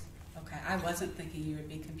 Yes. Okay, I wasn't thinking you would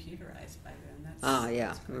be computerized by then.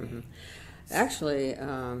 That's great. Actually,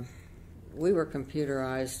 we were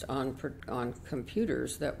computerized on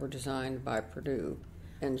computers that were designed by Purdue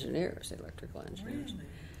engineers, electrical engineers. Really?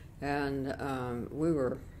 And we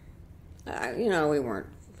were, we weren't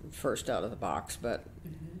first out of the box, but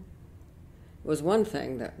it was one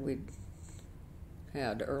thing that we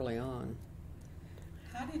had early on.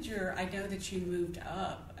 How did I know that you moved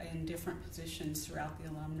up in different positions throughout the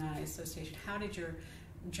Alumni Association. How did your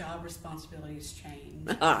job responsibilities change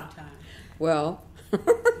over time? Well,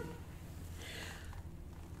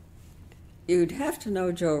 you'd have to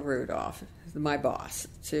know Joe Rudolph, my boss,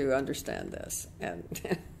 to understand this.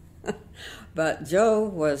 But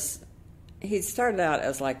Joe he started out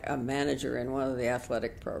as like a manager in one of the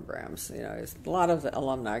athletic programs. A lot of the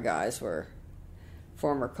alumni guys were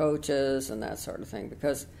former coaches and that sort of thing,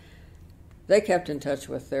 because they kept in touch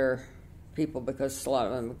with their people, because a lot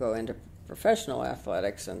of them would go into professional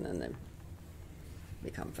athletics and then they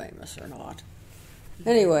become famous or not.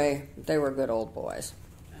 Anyway, they were good old boys.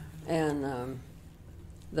 And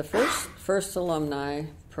the first alumni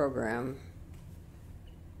program,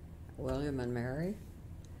 William and Mary,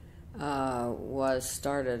 was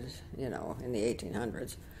started, in the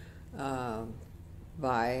 1800s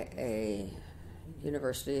by a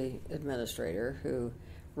university administrator who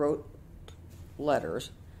wrote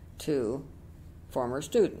letters to former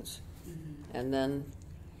students. And then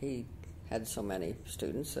he had so many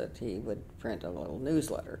students that he would print a little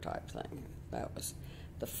newsletter type thing. That was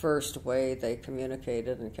the first way they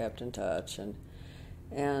communicated and kept in touch. And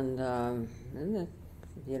the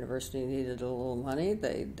university needed a little money.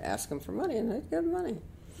 They'd ask them for money, and they'd give them money.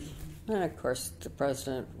 And, of course, the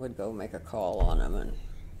president would go make a call on them and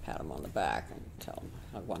pat them on the back and tell them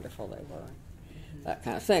how wonderful they were, that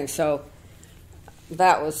kind of thing. So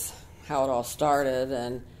that was how it all started.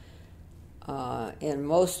 And in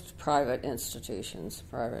most private institutions,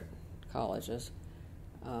 private colleges,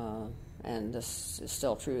 and this is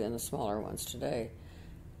still true in the smaller ones today,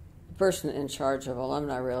 the person in charge of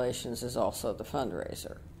alumni relations is also the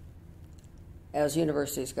fundraiser. As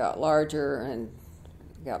universities got larger and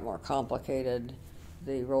got more complicated,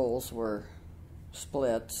 the roles were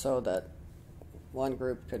split so that one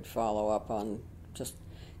group could follow up on just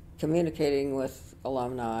communicating with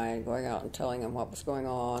alumni, going out and telling them what was going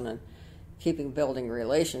on, and building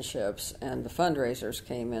relationships. And the fundraisers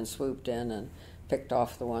came in, swooped in, and picked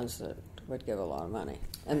off the ones that would give a lot of money.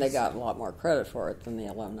 And they got a lot more credit for it than the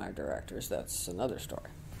alumni directors. That's another story.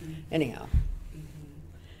 Anyhow.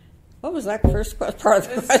 What was that first part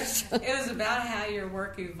of the question? It was about how your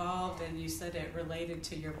work evolved, and you said it related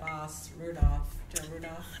to your boss, Joe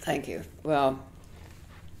Rudolph. Thank you. Well,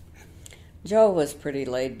 Joe was pretty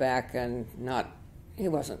laid back and he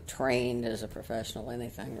wasn't trained as a professional,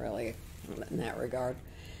 anything really in that regard.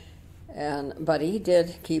 But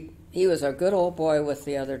he was a good old boy with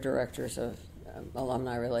the other directors of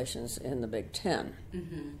alumni relations in the Big Ten.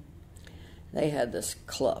 They had this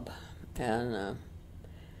club, and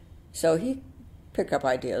so he picked up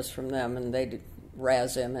ideas from them, and they'd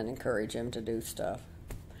razz him and encourage him to do stuff.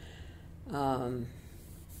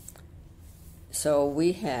 So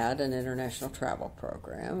we had an international travel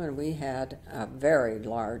program, and we had a very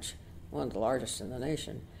large, one of the largest in the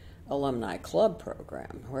nation, alumni club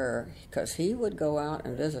program, because he would go out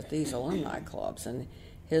and visit these alumni clubs, and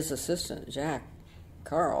his assistant, Jack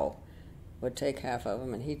Carl, would take half of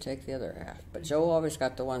them, and he'd take the other half. But Joe always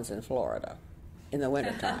got the ones in Florida in the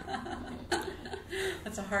wintertime.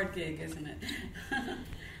 That's a hard gig, isn't it?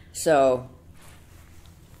 So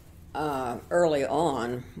early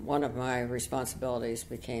on, one of my responsibilities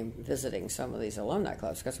became visiting some of these alumni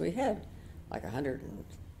clubs, because we had like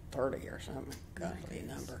 130 or something, godly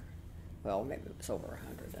number. Well, maybe it was over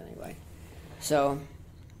 100 anyway. So,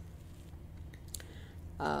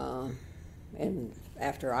 and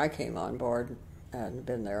after I came on board and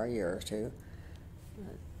been there a year or two,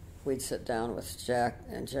 we'd sit down with Jack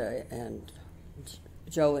and Jay, and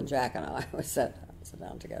Joe and Jack and I would sit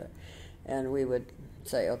down together, and we would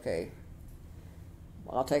say, okay,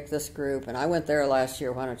 I'll take this group, and I went there last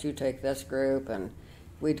year, why don't you take this group? And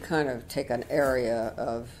we'd kind of take an area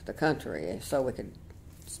of the country so we could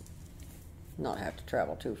not have to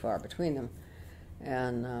travel too far between them.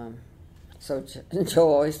 And so Joe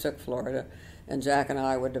always took Florida, and Jack and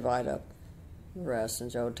I would divide up the rest, and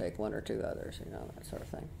Joe would take one or two others, that sort of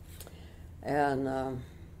thing. And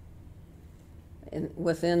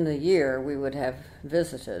within the year, we would have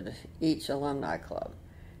visited each alumni club,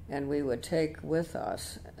 and we would take with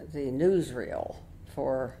us the newsreel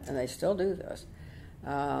and they still do this.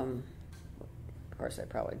 Of course, they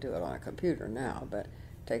probably do it on a computer now, but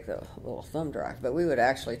take the little thumb drive. But we would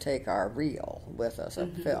actually take our reel with us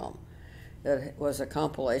of film. That was a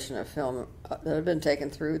compilation of film that had been taken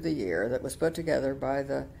through the year that was put together by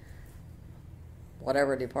the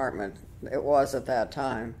whatever department it was at that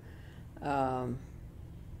time. And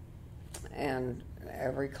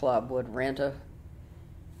every club would rent a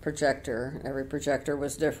projector. Every projector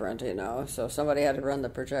was different, you know, so somebody had to run the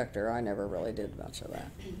projector. I never really did much of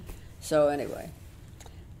that. So anyway,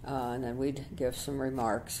 and then we'd give some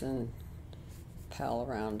remarks and pal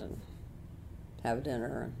around and have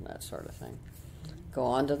dinner and that sort of thing. Go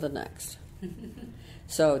on to the next.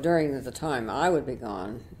 So during the time I would be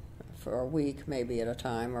gone for a week, maybe at a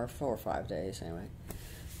time, or 4 or 5 days anyway.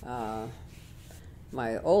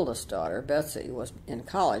 My oldest daughter, Betsy, was in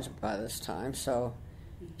college by this time, so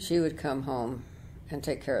she would come home and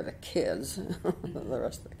take care of the kids, the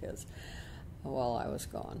rest of the kids, while I was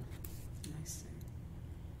gone. I see.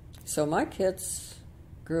 So my kids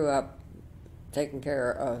grew up taking care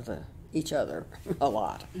of each other a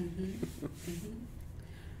lot.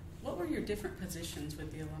 What were your different positions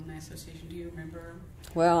with the Alumni Association? Do you remember?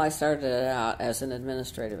 Well, I started out as an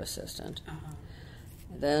administrative assistant.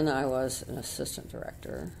 Then I was an assistant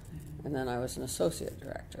director, and then I was an associate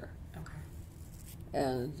director. Okay.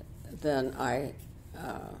 And then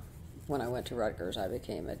when I went to Rutgers, I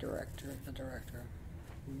became a director,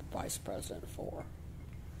 vice president 4.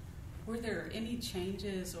 Were there any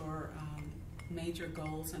changes or major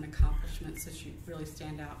goals and accomplishments that you really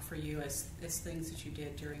stand out for you as things that you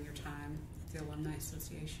did during your time at the Alumni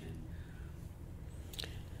Association?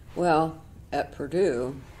 Well, at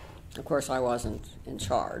Purdue, of course, I wasn't in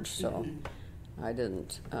charge, so I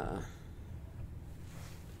didn't.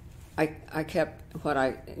 I kept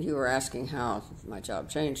you were asking how my job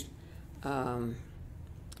changed.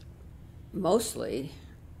 Mostly,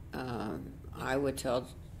 I would tell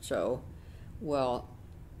Joe, well,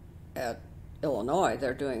 at Illinois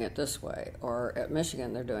they're doing it this way, or at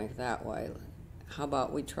Michigan they're doing it that way. How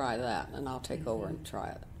about we try that, and I'll take over and try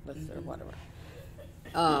it with or whatever.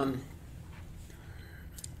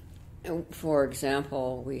 For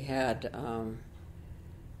example, we had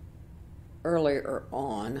earlier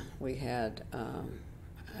on, we had a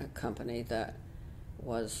company that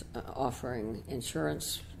was offering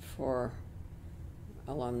insurance for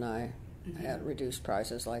alumni at reduced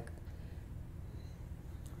prices, like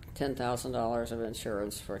 $10,000 of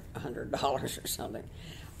insurance for $100 or something.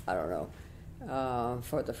 I don't know,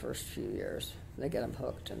 for the first few years. They get them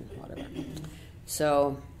hooked and whatever.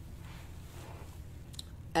 So,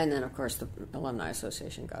 and then, of course, the Alumni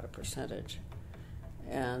Association got a percentage.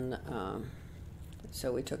 And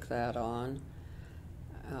so we took that on,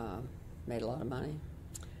 made a lot of money.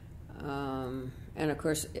 And, of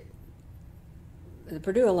course, the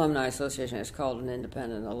Purdue Alumni Association is called an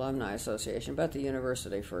independent alumni association, but the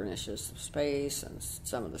university furnishes space and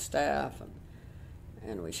some of the staff,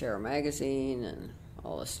 and we share a magazine and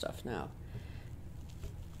all this stuff now.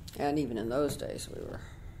 And even in those days, we were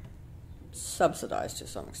subsidized to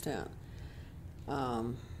some extent.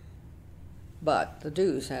 But the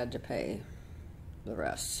dues had to pay the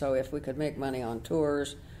rest. So if we could make money on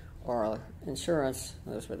tours or insurance,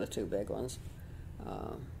 those were the two big ones,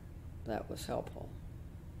 that was helpful.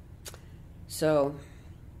 So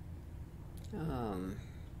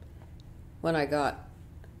when I got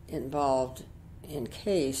involved in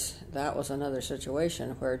CASE, that was another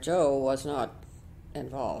situation where Joe was not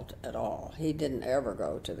involved at all. He didn't ever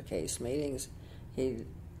go to the CASE meetings. He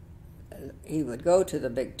would go to the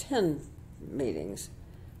Big Ten meetings,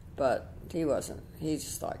 but he wasn't. He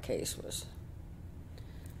just thought CASE was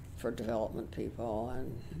for development people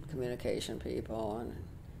and communication people, and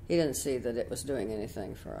he didn't see that it was doing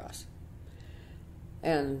anything for us.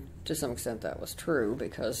 And to some extent that was true,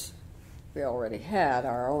 because we already had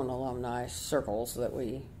our own alumni circles that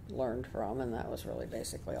we learned from, and that was really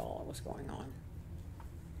basically all that was going on.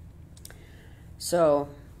 So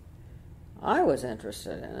I was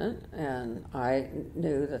interested in it, and I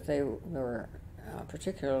knew that they were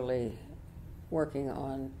particularly working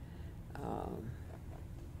on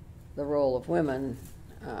the role of women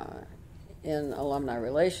in alumni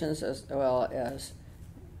relations, as well as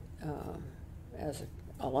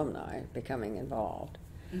alumni becoming involved.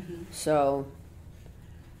 So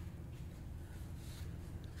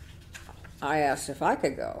I asked if I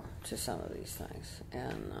could go to some of these things,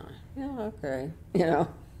 and yeah, okay, you know,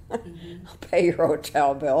 I'll pay your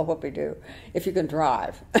hotel bill, whoopee-doo, if you can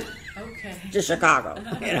drive. Okay. To Chicago,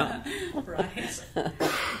 you know. Right.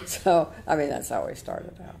 So, I mean, that's how we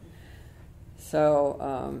started out.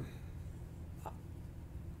 So,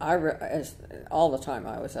 all the time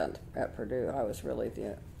I was at Purdue, I was really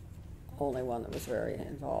the only one that was very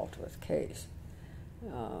involved with CASE.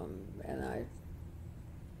 And I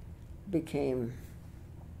became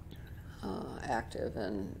active,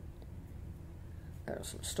 and there are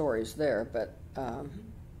some stories there, but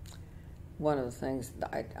one of the things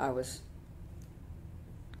that I was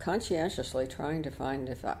conscientiously trying to find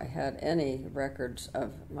if I had any records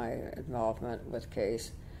of my involvement with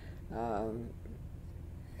case, and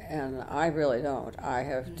I really don't. I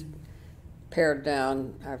have pared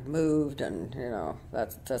down. I've moved, and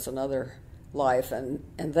that's another life, and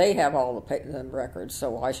they have all the records. So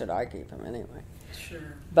why should I keep them anyway?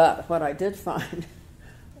 Sure. But what I did find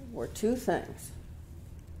were two things.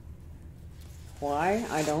 Why,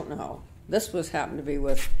 I don't know. This happened to be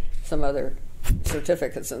with some other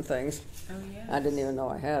certificates and things. Oh, yes. I didn't even know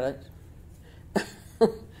I had it.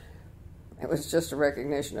 It was just a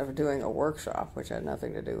recognition of doing a workshop, which had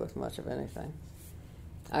nothing to do with much of anything.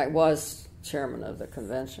 I was chairman of the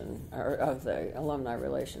convention, or of the alumni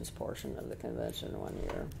relations portion of the convention one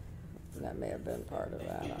year. That may have been part of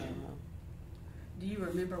that, I don't know. Do you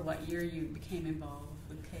remember what year you became involved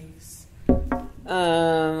with case?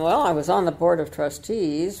 Well, I was on the board of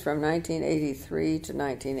trustees from 1983 to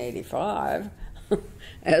 1985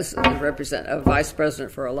 as a vice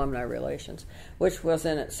president for alumni relations, which was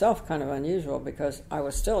in itself kind of unusual because I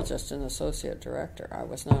was still just an associate director. I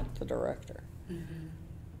was not the director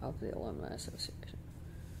of the Alumni Association.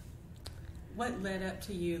 What led up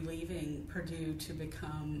to you leaving Purdue to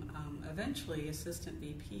become eventually assistant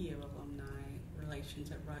VP of alumni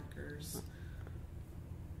relations at Rutgers?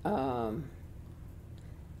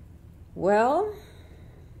 Well,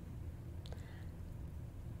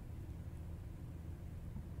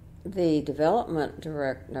 the development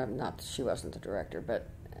director, no, not she wasn't the director, but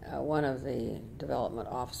one of the development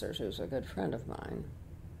officers, who's a good friend of mine,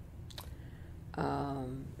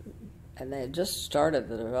 and they had just started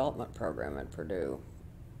the development program at Purdue,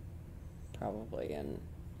 probably in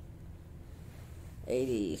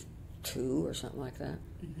 82 or something like that.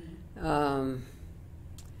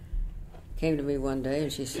 Came to me one day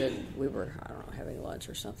and she said, we were, I don't know, having lunch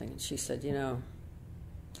or something, and she said,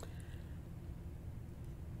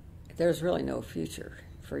 there's really no future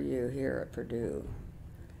for you here at Purdue.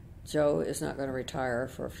 Joe is not going to retire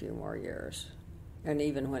for a few more years. And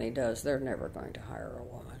even when he does, they're never going to hire a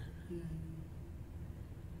woman.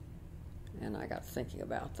 And I got thinking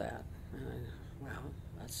about that. And well,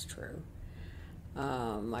 that's true.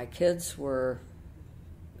 My kids were,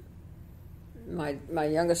 my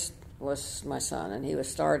youngest was my son, and he was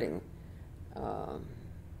starting,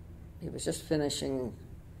 he was just finishing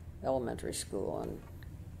elementary school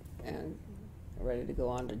and ready to go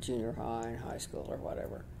on to junior high and high school or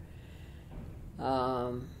whatever.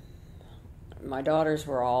 My daughters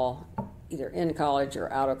were all either in college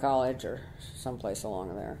or out of college or someplace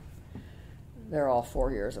along there. They're all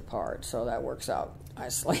 4 years apart, so that works out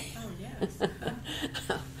nicely. Oh, yes.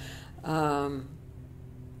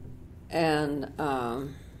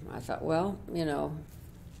 I thought, well,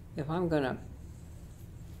 if I'm going to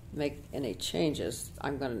make any changes,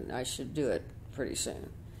 I should do it pretty soon.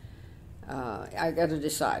 I got to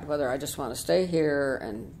decide whether I just want to stay here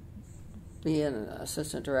and be an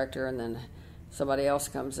assistant director and then somebody else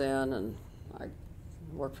comes in and I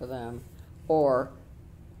work for them, or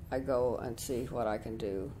I go and see what I can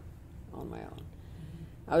do on my own.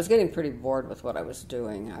 I was getting pretty bored with what I was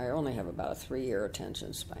doing. I only have about a 3-year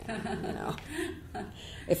attention span,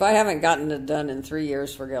 If I haven't gotten it done in 3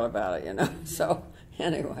 years, forget about it, So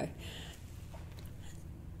anyway.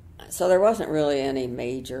 So there wasn't really any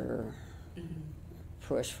major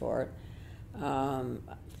push for it.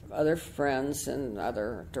 Other friends and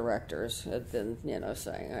other directors had been,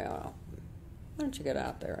 saying, why don't you get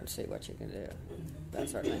out there and see what you can do, that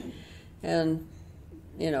sort of thing. And,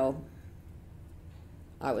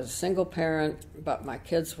 I was a single parent, but my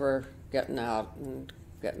kids were getting out and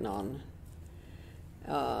getting on.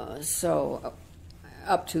 So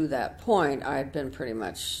up to that point, I had been pretty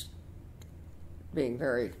much being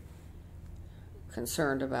very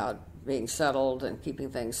concerned about being settled and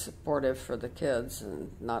keeping things supportive for the kids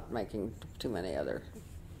and not making too many other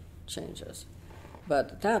changes.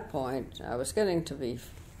 But at that point, I was getting to be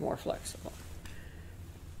more flexible.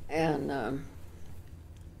 And the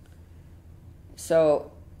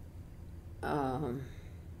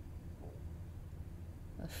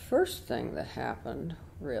first thing that happened,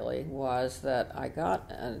 really, was that I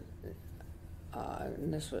got, and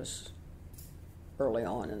this was early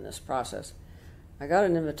on in this process, I got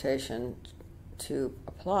an invitation to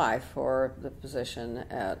apply for the position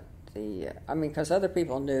at because other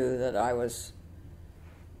people knew that I was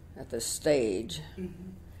at this stage.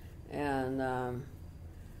 And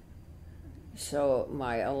so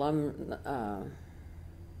my one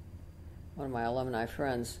of my alumni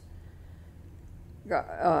friends knew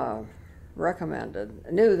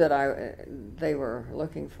that they were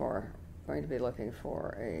looking for going to be looking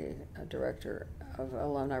for a director of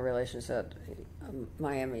alumni relations at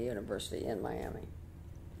Miami University in Miami.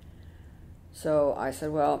 So I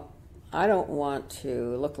said, well, I don't want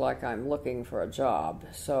to look like I'm looking for a job,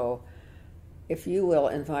 so if you will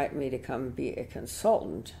invite me to come be a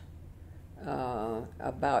consultant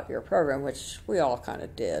about your program, which we all kind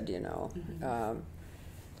of did, you know,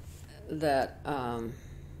 that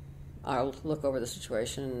I'll look over the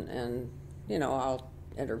situation and, you know, I'll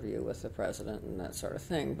interview with the president and that sort of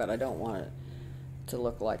thing, but I don't want it to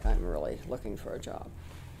look like I'm really looking for a job.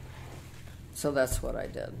 So that's what I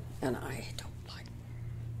did. And I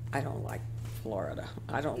don't like Florida.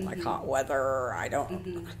 I don't like hot weather. I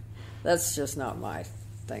don't, that's just not my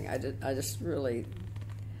thing. I just really,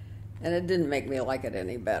 and it didn't make me like it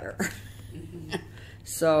any better.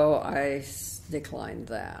 So I declined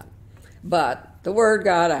that. But the word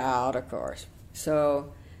got out, of course.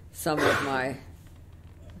 So some of my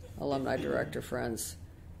alumni director friends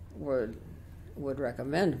would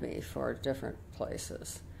recommend me for different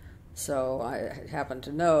places. So I happened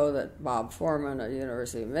to know that Bob Foreman at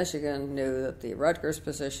University of Michigan knew that the Rutgers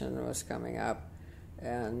position was coming up,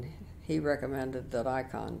 and he recommended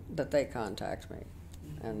that they contact me,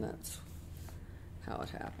 and that's how it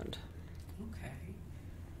happened. Okay.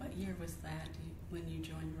 What year was that when you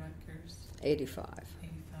joined Rutgers? 85.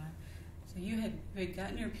 85. So you had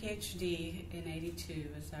gotten your PhD in 82,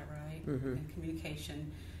 is that right? In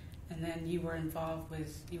communication. And then you were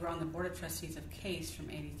you were on the Board of Trustees of CASE from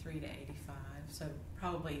 83 to 85. So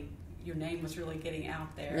probably your name was really getting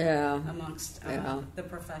out there amongst the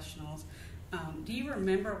professionals. Do you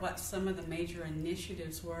remember what some of the major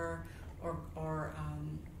initiatives were or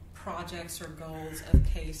projects or goals of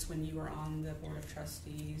CASE when you were on the Board of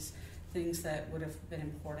Trustees, things that would have been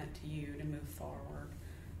important to you to move forward?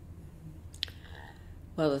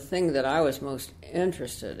 Well, the thing that I was most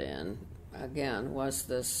interested in, again, was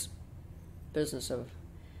this business of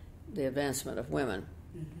the advancement of women.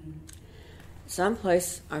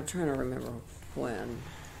 Someplace, I'm trying to remember when,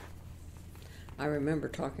 I remember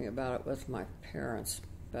talking about it with my parents,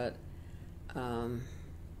 but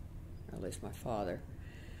at least my father.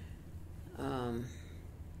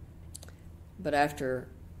 But after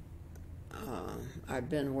I'd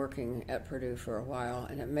been working at Purdue for a while,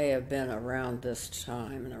 and it may have been around this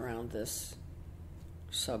time and around this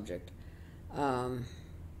subject,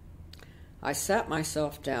 I sat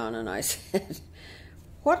myself down and I said,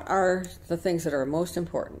 what are the things that are most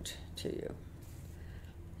important to you?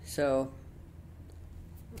 So,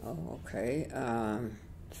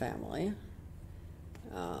 family,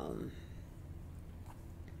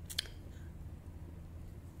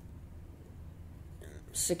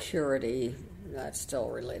 security, that's still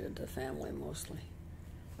related to family mostly,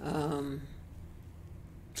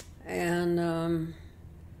 and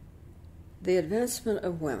the advancement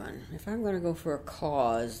of women. If I'm going to go for a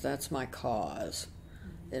cause, that's my cause.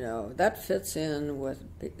 You know, that fits in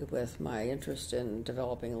with my interest in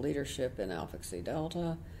developing leadership in Alpha Xi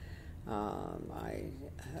Delta. I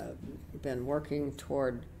have been working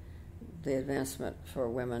toward the advancement for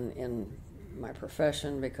women in my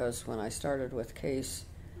profession, because when I started with CASE,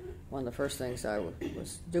 one of the first things I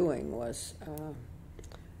was doing was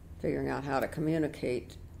figuring out how to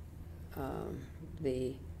communicate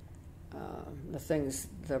the things,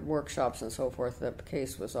 the workshops and so forth that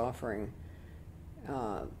CASE was offering,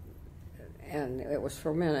 and it was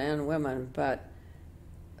for men and women, but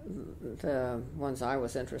the ones I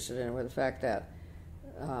was interested in were the fact that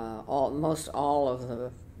most all of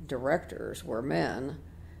the directors were men,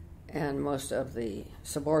 and most of the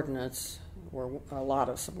subordinates a lot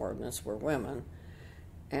of subordinates were women,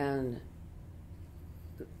 and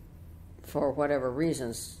for whatever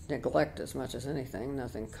reasons, neglect as much as anything,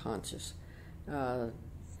 nothing conscious. The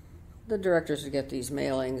directors would get these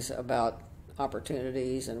mailings about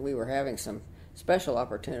opportunities, and we were having some special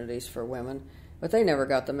opportunities for women, but they never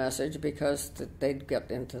got the message because they'd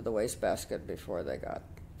get into the wastebasket before they got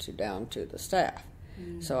down to the staff.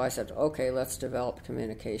 So I said, okay, let's develop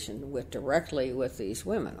communication directly with these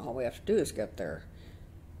women. All we have to do is get their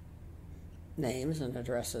names and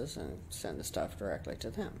addresses and send the stuff directly to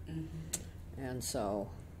them. And so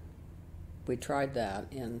we tried that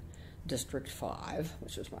in District 5,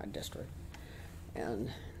 which was my district,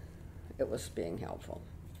 and it was being helpful.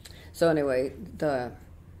 So anyway, that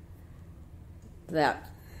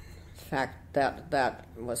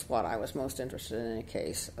was what I was most interested in a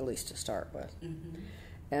CASE, at least to start with.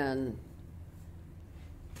 And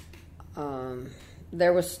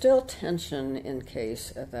there was still tension in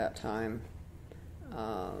CASE at that time,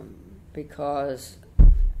 because,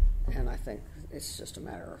 and I think it's just a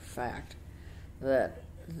matter of fact, that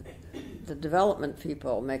the development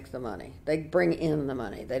people make the money. They bring in the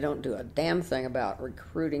money. They don't do a damn thing about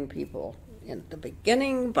recruiting people in the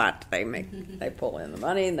beginning, but they pull in the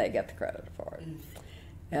money and they get the credit for it.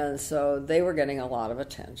 And so they were getting a lot of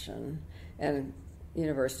attention, and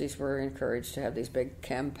universities were encouraged to have these big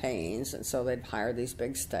campaigns, and so they'd hire these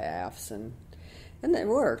big staffs, and it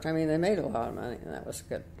worked. I mean, they made a lot of money, and that was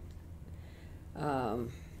good. But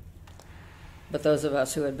those of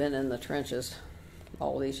us who had been in the trenches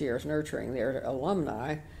all these years nurturing their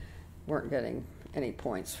alumni weren't getting any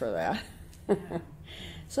points for that.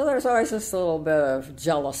 So there's always this little bit of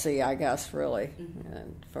jealousy, I guess, really,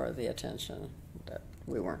 and for the attention that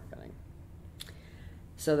we weren't getting.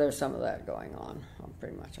 So there's some of that going on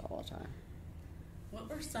pretty much all the time. What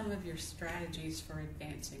were some of your strategies for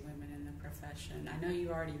advancing women in the profession? I know you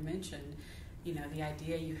already mentioned, the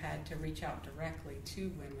idea you had to reach out directly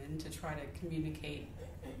to women to try to communicate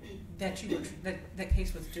that that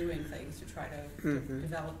Case was doing things to try to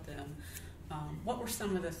develop them. What were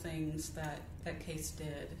some of the things that Case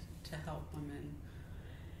did to help women?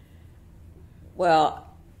 Well,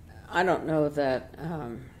 I don't know that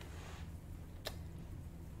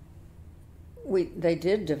they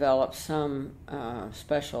did develop some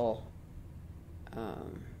special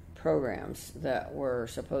programs that were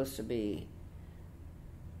supposed to be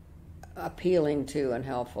appealing to and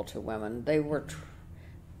helpful to women. They were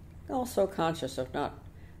also conscious of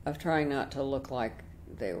trying not to look like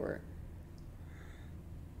they were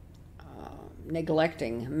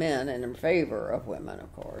neglecting men and in favor of women,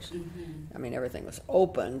 of course. I mean, everything was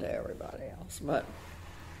open to everybody else, but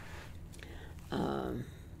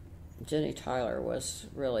Jenny Tyler was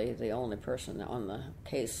really the only person on the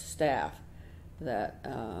Case staff that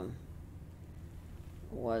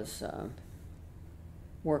was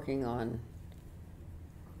working on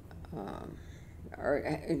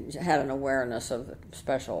or had an awareness of the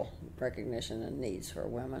special recognition and needs for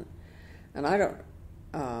women. And I don't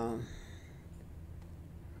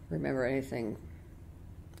remember anything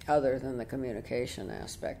other than the communication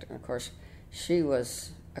aspect. And of course, she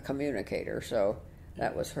was a communicator, so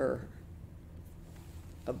that was her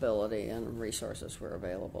ability, and resources were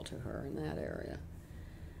available to her in that area.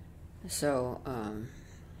 So,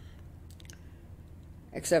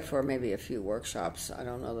 except for maybe a few workshops, I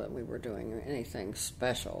don't know that we were doing anything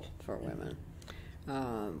special for women.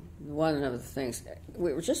 One of the things,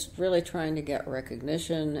 we were just really trying to get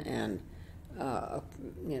recognition and,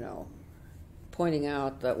 pointing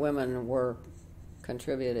out that women were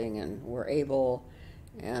contributing and were able,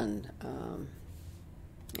 and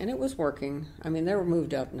it was working. I mean, they were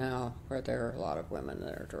moved up now, where there are a lot of women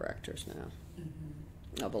that are directors now,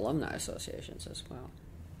 of alumni associations as well.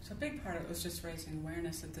 So a big part of it was just raising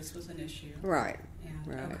awareness that this was an issue. Right. And,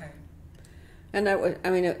 right. Okay. And that was,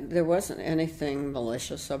 there wasn't anything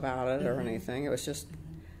malicious about it or anything. It was just,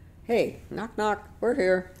 hey, knock, knock, we're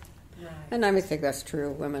here. Right. And I think that's true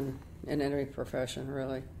of women in any profession,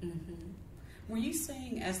 really. Were you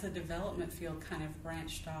seeing, as the development field kind of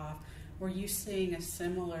branched off, were you seeing a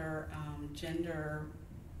similar gender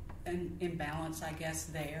imbalance, I guess,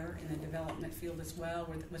 there in the development field as well?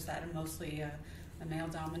 Was that mostly a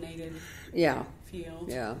male-dominated field?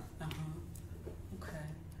 Yeah. Okay.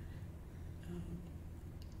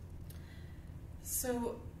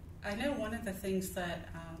 So I know one of the things that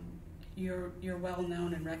you're well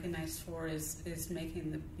known and recognized for is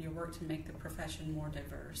making your work to make the profession more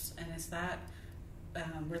diverse. And is that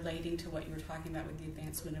relating to what you were talking about with the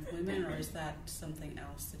advancement of women, or is that something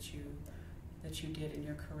else that you did in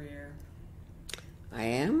your career? I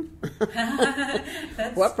am?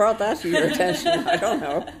 What brought that to your attention? I don't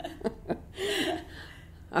know.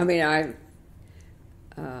 I mean,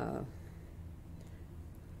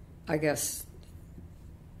 I guess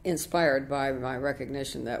inspired by my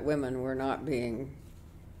recognition that women were not being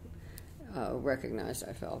recognized,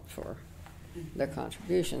 I felt, for their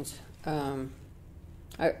contributions.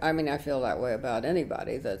 I feel that way about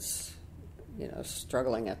anybody that's,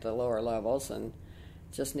 struggling at the lower levels and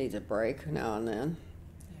just needs a break now and then,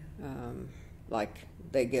 like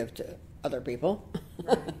they give to other people.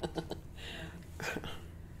 Right.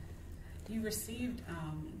 You received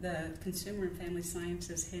the Consumer and Family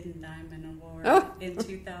Sciences Hidden Diamond Award in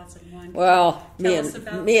 2001. Well, me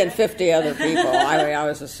and 50 other people. I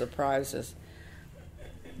was as surprised as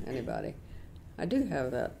anybody. I do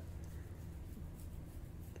have that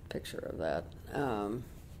picture of that.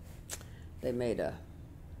 They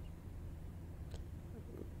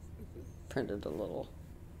printed a little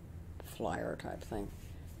flyer type thing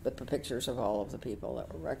with the pictures of all of the people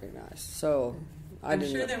that were recognized. So I'm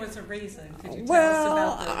sure there was a reason. Could you tell us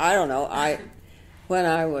well, about that? I don't know. When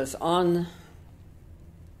I was on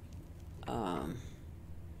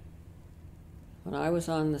when I was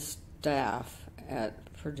on the staff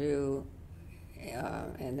at Purdue,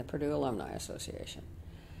 in the Purdue Alumni Association,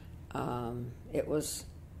 it was,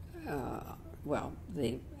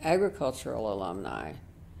 the agricultural alumni,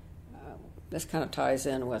 this kind of ties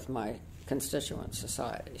in with my constituent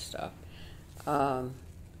society stuff.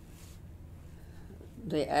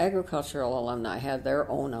 The agricultural alumni had their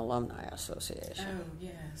own alumni association. Oh,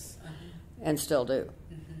 yes. And still do.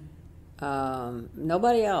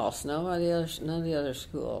 Nobody else, none of the other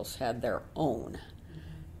schools had their own.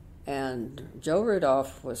 And Joe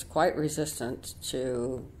Rudolph was quite resistant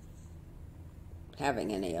to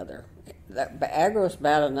having any other. Agro's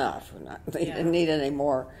bad enough. They didn't need any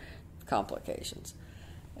more complications.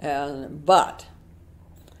 But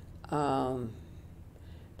the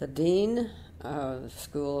dean of the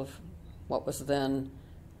school of what was then,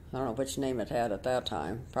 I don't know which name it had at that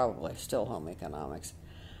time, probably still home economics,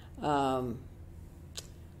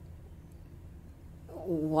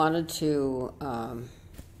 wanted to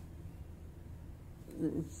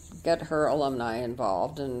get her alumni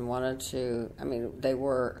involved and wanted to, they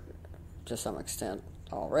were to some extent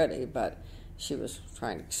already, but she was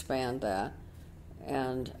trying to expand that.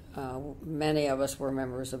 And many of us were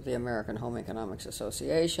members of the American Home Economics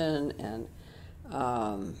Association, and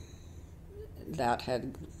that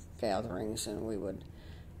had gatherings, and we would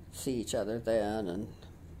see each other then, and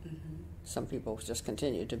some people just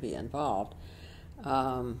continued to be involved.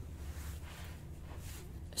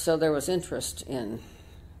 So there was interest in,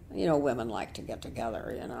 women like to get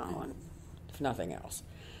together, and if nothing else.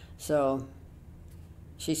 So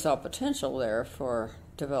she saw potential there for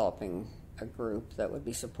developing a group that would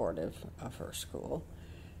be supportive of her school.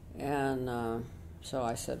 And so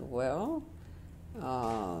I said, well,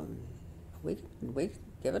 we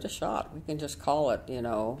give it a shot. We can just call it,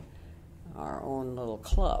 our own little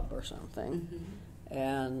club or something.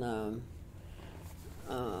 And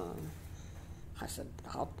I said,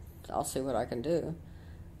 I'll see what I can do.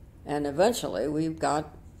 And eventually we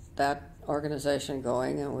got that organization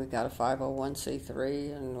going, and we got a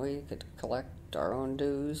 501c3, and we could collect our own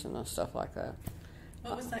dues and stuff like that.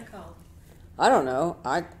 What was that called? I don't know.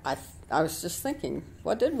 I was just thinking,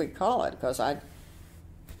 what did we call it? Because I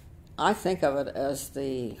think of it as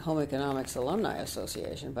the Home Economics Alumni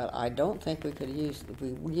Association, but I don't think we used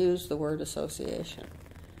the word association.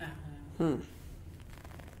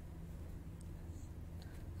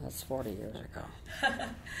 That's 40 years ago.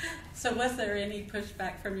 So was there any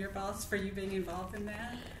pushback from your boss for you being involved in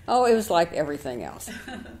that? Oh, it was like everything else.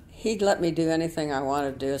 He'd let me do anything I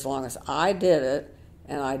wanted to do as long as I did it,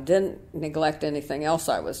 and I didn't neglect anything else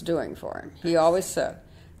I was doing for him. He always said,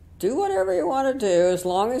 do whatever you want to do as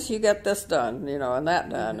long as you get this done, and that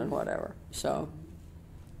done, and whatever. So,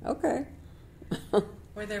 okay.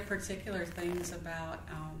 Were there particular things about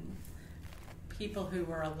people who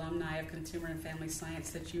were alumni of Consumer and Family Science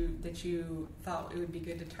that you thought it would be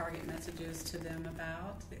good to target messages to them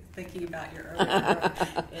about? Thinking about your earlier work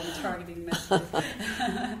in targeting messages.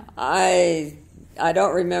 I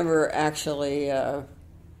don't remember actually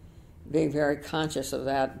being very conscious of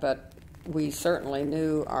that, but we certainly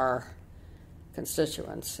knew our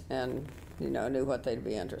constituents and knew what they'd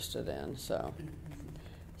be interested in. So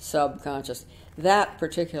subconscious. That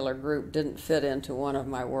particular group didn't fit into one of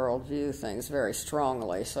my worldview things very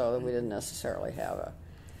strongly, so we didn't necessarily have a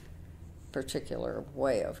particular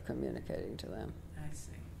way of communicating to them. I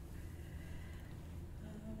see.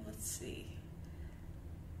 Let's see.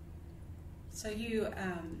 So you,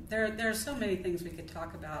 there are so many things we could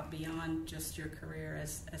talk about beyond just your career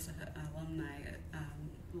as an alumni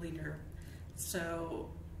leader. So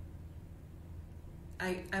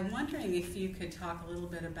I'm wondering if you could talk a little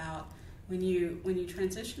bit about when you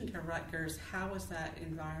transitioned to Rutgers, how was that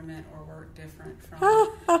environment or work different from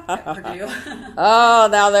at Purdue? Oh,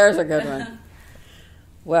 now there's a good one.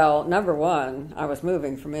 Well, number one, I was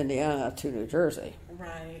moving from Indiana to New Jersey.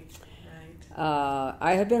 Right.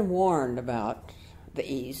 I had been warned about the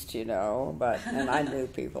East, and I knew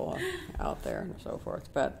people out there and so forth,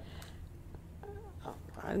 but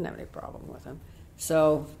I didn't have any problem with them.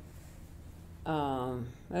 So,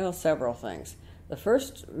 several things. The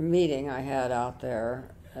first meeting I had out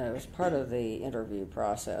there, it was part of the interview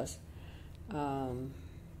process. They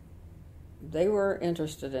were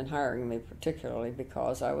interested in hiring me particularly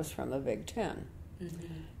because I was from the Big Ten.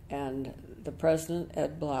 And the president,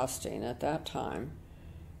 Ed Blaustein, at that time,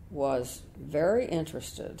 was very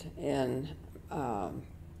interested in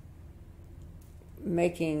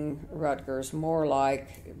making Rutgers more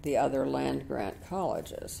like the other land-grant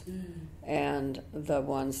colleges, and the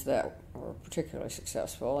ones that were particularly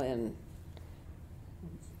successful in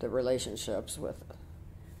the relationships with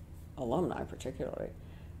alumni particularly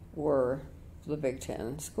were the Big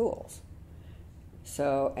Ten schools.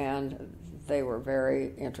 So, and they were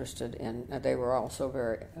very interested in, they were also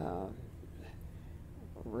very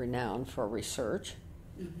renowned for research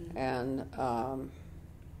and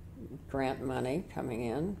grant money coming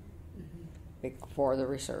in for the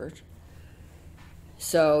research.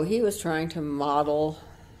 So he was trying to model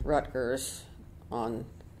Rutgers on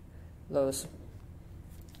those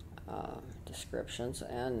descriptions,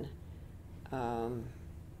 and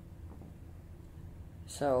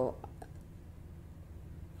so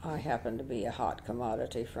I happened to be a hot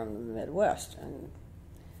commodity from the Midwest,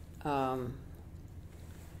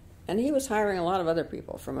 and he was hiring a lot of other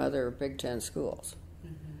people from other Big Ten schools.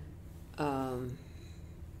 So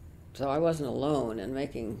I wasn't alone in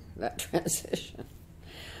making that transition.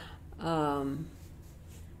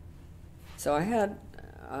 So I had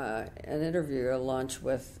an interview, a lunch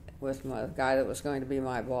with my guy that was going to be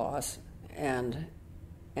my boss, and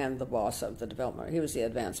the boss of the development. He was the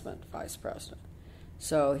advancement vice president.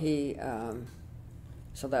 So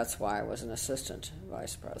so that's why I was an assistant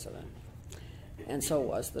vice president, and so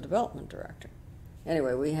was the development director.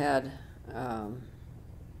 Anyway, we had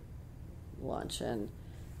lunch, and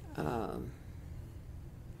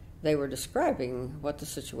they were describing what the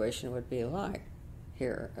situation would be like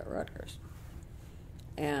here at Rutgers.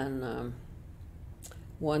 And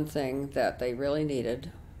one thing that they really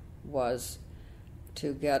needed was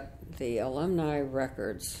to get the alumni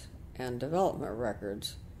records and development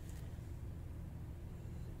records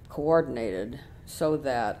coordinated so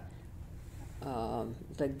that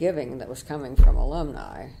the giving that was coming from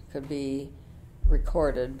alumni could be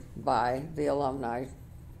recorded by the alumni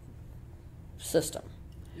system.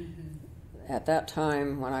 At that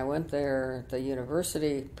time, when I went there, the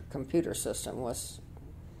university computer system was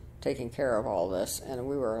taking care of all this, and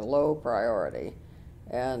we were a low priority,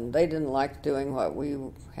 and they didn't like doing what we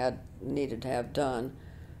had needed to have done,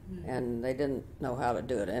 and they didn't know how to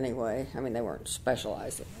do it anyway. I mean, they weren't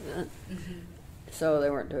specialized in it, so they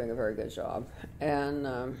weren't doing a very good job,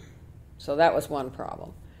 and so that was one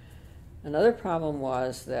problem. Another problem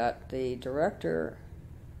was that the director,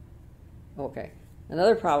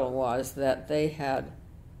 another problem was that they had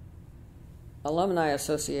alumni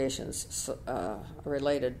associations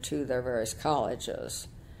related to their various colleges.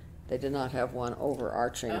 They did not have one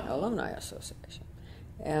overarching alumni association.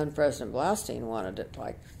 And President Blaustein wanted it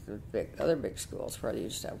like the other big schools, where you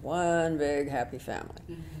just have one big happy family.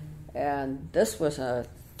 And this was a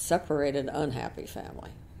separated, unhappy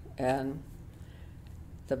family. And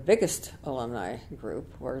the biggest alumni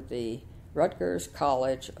group were the Rutgers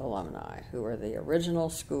College alumni, who were the original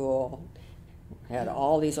school, had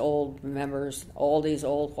all these old members, all these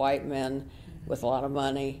old white men with a lot of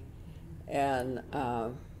money, and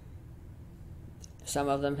some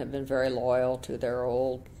of them had been very loyal to their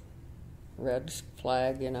old red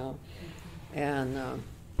flag, and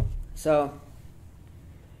so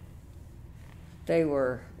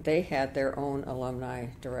they had their own alumni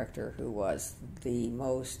director, who was the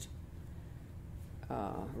most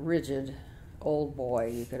rigid old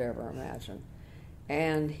boy you could ever imagine.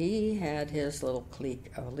 And he had his little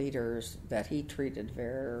clique of leaders that he treated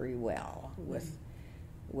very well with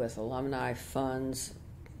alumni funds.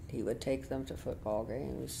 He would take them to football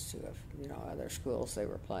games, to other schools they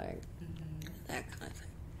were playing, that kind of thing.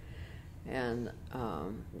 And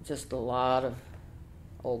just a lot of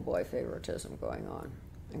old boy favoritism going on.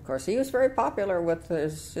 And of course, he was very popular with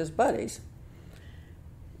his buddies.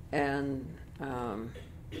 And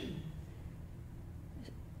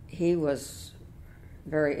he was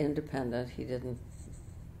very independent. He didn't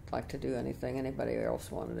like to do anything anybody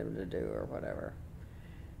else wanted him to do or whatever.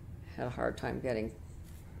 Had a hard time getting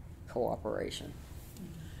cooperation.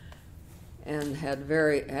 And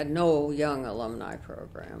had no young alumni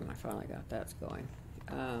program. I finally got that going.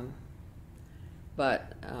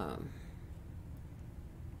 But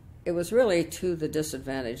it was really to the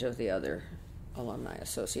disadvantage of the other alumni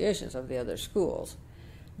associations, of the other schools.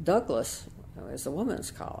 Douglas was a women's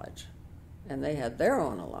college, and they had their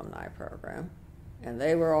own alumni program, and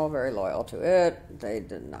they were all very loyal to it. They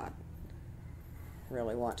did not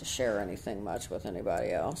really want to share anything much with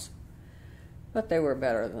anybody else, but they were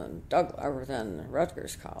better than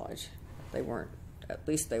Rutgers College. They weren't. At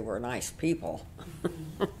least they were nice people.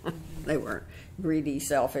 They weren't greedy,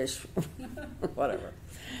 selfish, whatever.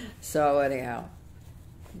 So anyhow,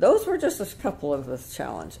 those were just a couple of the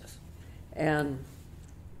challenges, and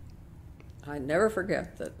I never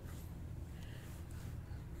forget that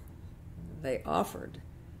they offered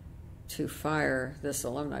to fire this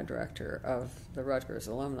alumni director of the Rutgers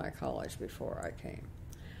Alumni College before I came.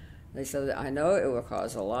 They said, I know it will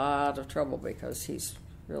cause a lot of trouble because he's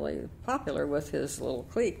really popular with his little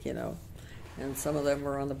clique, you know, and some of them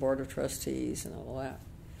were on the board of trustees and all that.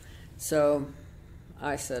 So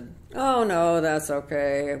I said, oh, no, that's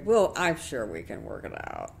okay. I'm sure we can work it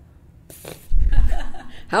out.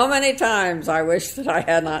 How many times I wish that I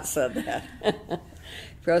had not said that.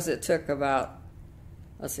 Because it took about,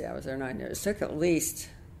 let's see, I was there 9 years. It took at least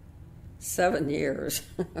 7 years,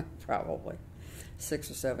 probably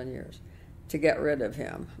 6 or 7 years, to get rid of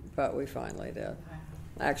him. But we finally did.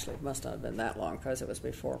 Actually, it must not have been that long because it was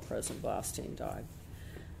before President Blaustein died.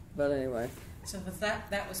 But anyway. So was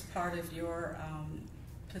that was part of your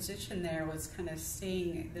position there, was kind of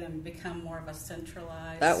seeing them become more of a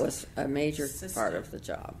centralized That was a major system. part of the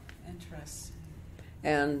job. Interesting.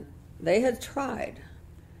 And they had tried,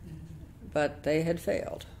 but they had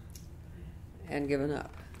failed and given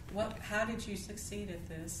up. How did you succeed at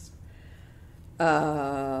this?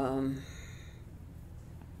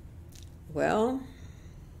 Well,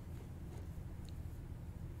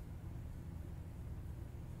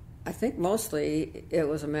 I think mostly it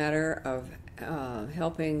was a matter of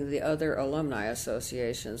helping the other alumni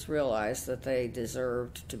associations realize that they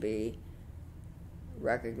deserved to be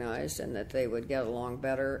recognized and that they would get along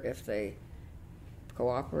better if they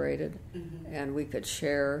cooperated, and we could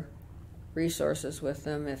share resources with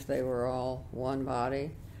them if they were all one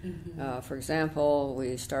body. For example,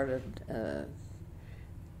 we started,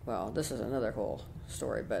 this is another whole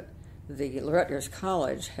story, but the Rutgers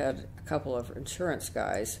College had a couple of insurance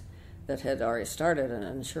guys that had already started an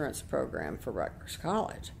insurance program for Rutgers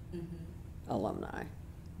College alumni,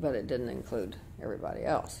 but it didn't include everybody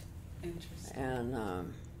else. Interesting.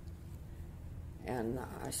 And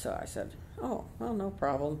I said, oh, well, no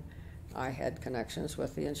problem. I had connections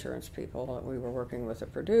with the insurance people that we were working with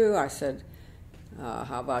at Purdue. I said,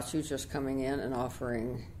 how about you just coming in and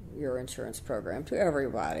offering your insurance program to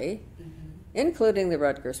everybody, including the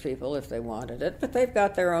Rutgers people if they wanted it, but they've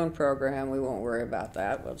got their own program. We won't worry about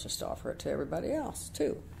that. We'll just offer it to everybody else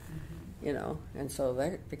too, you know. And so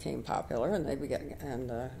they became popular,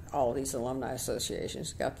 and all these alumni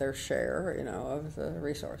associations got their share, you know, of the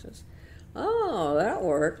resources. Oh, that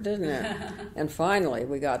worked, didn't it? And finally,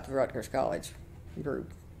 we got the Rutgers College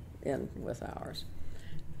group in with ours.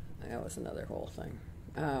 That was another whole thing.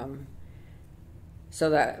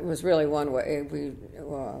 So that was really one way.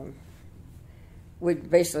 We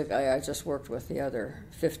basically, I just worked with the other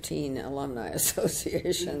 15 alumni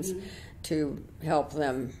associations to help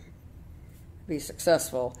them be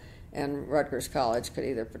successful, and Rutgers College could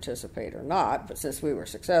either participate or not, but since we were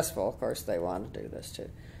successful, of course, they wanted to do this too.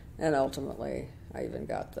 And ultimately, I even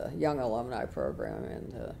got the Young Alumni Program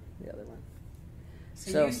and the other one.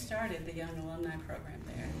 So you started the Young Alumni Program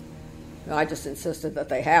there. I just insisted that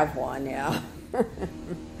they have one, yeah.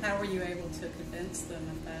 How were you able to convince them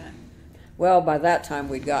of that? Well, by that time,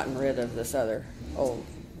 we'd gotten rid of this other old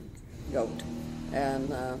goat,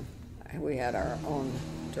 and we had our own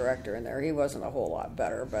director in there. He wasn't a whole lot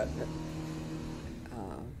better, but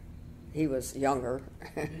he was younger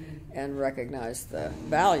and recognized the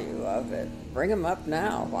value of it. Bring him up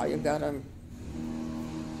now while you've got him.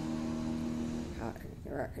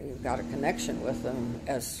 You've got a connection with them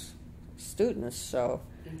as students, so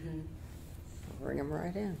bring them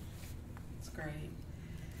right in. That's great.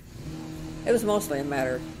 It was mostly a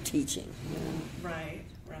matter of teaching. You know? Right.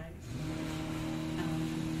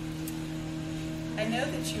 I know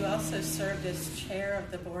that you also served as chair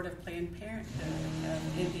of the board of Planned Parenthood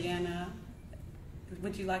of Indiana.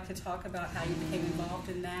 Would you like to talk about how you became involved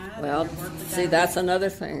in that? Well, see, that's another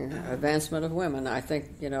thing, advancement of women. I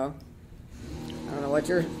think, you know, I don't know what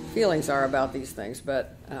your feelings are about these things,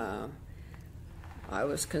 but I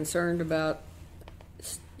was concerned about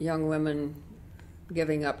young women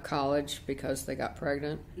giving up college because they got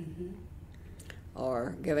pregnant,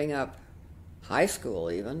 or giving up high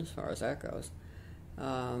school even, as far as that goes,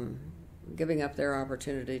 giving up their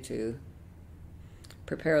opportunity to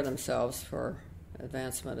prepare themselves for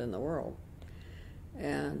advancement in the world.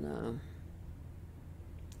 And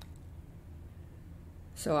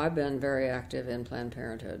so I've been very active in Planned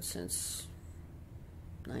Parenthood since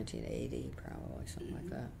 1980, probably, something like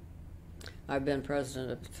that. I've been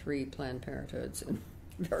president of 3 Planned Parenthoods in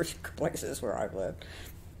various places where I've lived.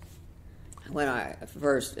 When I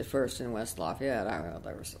first in West Lafayette,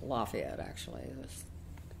 there was Lafayette actually, was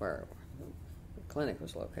where the clinic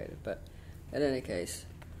was located. But in any case,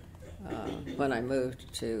 when I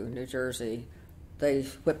moved to New Jersey, they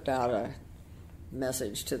whipped out a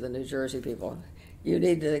message to the New Jersey people. You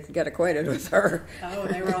need to get acquainted with her. Oh,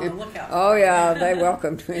 they were on the lookout. Oh, yeah, they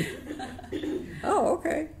welcomed me. Oh,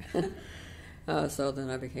 okay. So then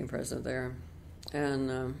I became president there.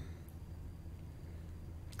 And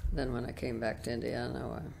then when I came back to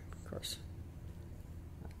Indiana, of course,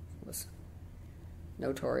 I was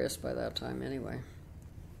notorious by that time anyway.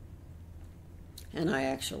 And I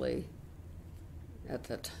actually, at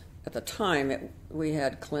the time, we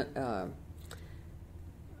had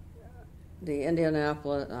the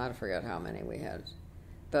Indianapolis, I forget how many we had,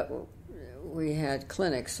 but we had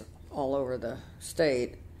clinics all over the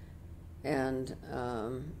state, and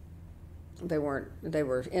they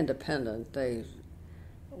were independent. They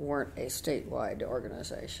weren't a statewide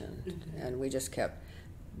organization, mm-hmm. and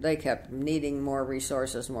they kept needing more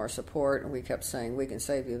resources, more support, and we kept saying, we can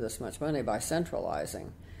save you this much money by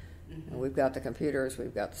centralizing. Mm-hmm. And we've got the computers,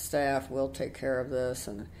 we've got the staff, we'll take care of this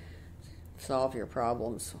and solve your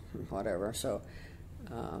problems, whatever. So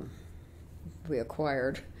we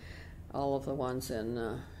acquired all of the ones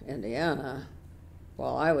in Indiana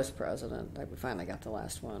while I was president. We finally got the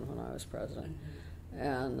last one when I was president. Mm-hmm.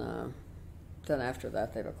 And then after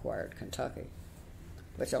that, they've acquired Kentucky,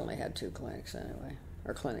 which only had 2 clinics anyway,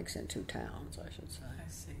 or clinics in 2 towns, I should say. I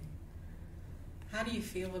see. How do you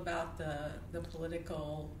feel about the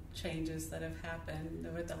political changes that have happened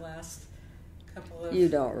over the last couple of... You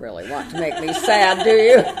don't really want to make me sad, do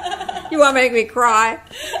you? You want to make me cry?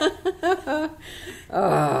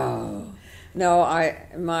 Oh. No,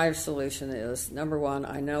 my solution is, number one,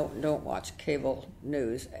 I don't watch cable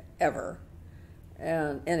news ever.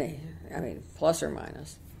 And plus or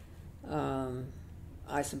minus.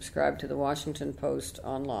 I subscribe to the Washington Post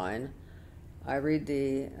online. I read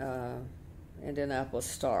the Indianapolis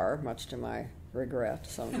Star, much to my regret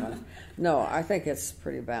sometimes. No, I think it's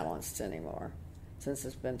pretty balanced anymore, since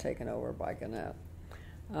it's been taken over by Gannett.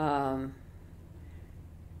 And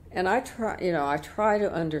I try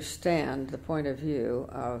to understand the point of view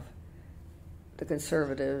of the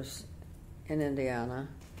conservatives in Indiana.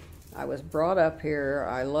 I was brought up here.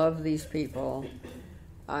 I love these people.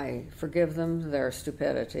 I forgive them their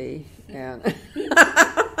stupidity, and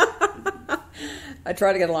I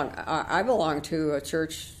try to get along. I belong to a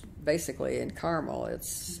church basically in Carmel.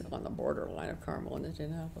 It's on the borderline of Carmel and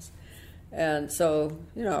Indianapolis. And so,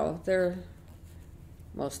 they're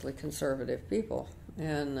mostly conservative people,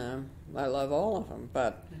 and I love all of them,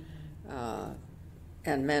 but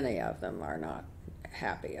and many of them are not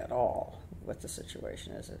happy at all with the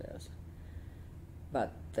situation as it is.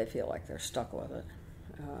 But they feel like they're stuck with it.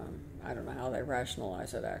 I don't know how they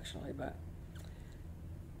rationalize it, actually, but...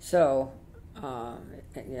 So,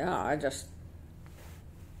 I just...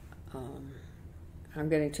 I'm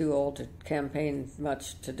getting too old to campaign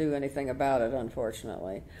much to do anything about it,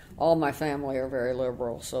 unfortunately. All my family are very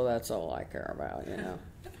liberal, so that's all I care about,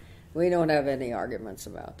 We don't have any arguments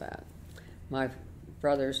about that. My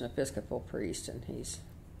brother's an Episcopal priest, and he's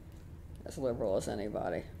as liberal as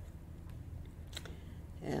anybody.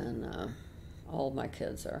 And all my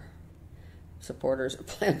kids are supporters of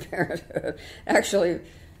Planned Parenthood. Actually,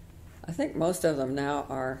 I think most of them now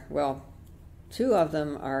are, 2 of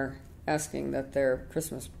them are asking that their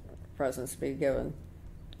Christmas presents be given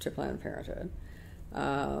to Planned Parenthood.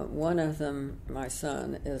 One of them, my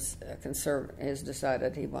son, is has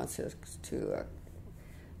decided he wants his to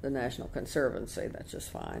the National Conservancy. That's just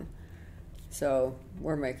fine. So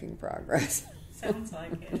we're making progress. Sounds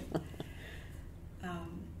like it.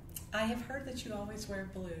 I have heard that you always wear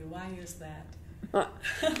blue. Why is that?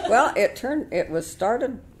 Well, it was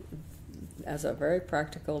started as a very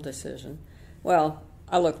practical decision. Well,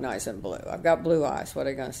 I look nice in blue. I've got blue eyes. What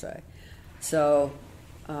are you going to say? So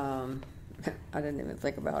I didn't even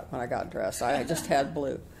think about it when I got dressed. I just had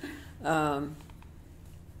blue. But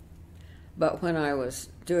when I was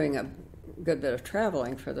doing a good bit of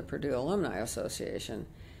traveling for the Purdue Alumni Association,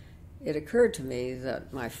 it occurred to me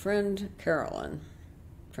that my friend Carolyn,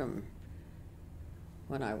 from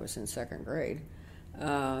when I was in 2nd grade,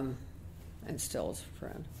 and still is a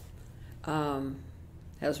friend,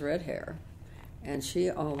 has red hair, and she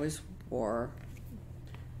always wore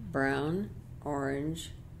brown,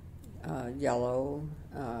 orange, yellow,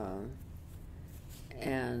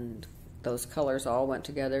 and those colors all went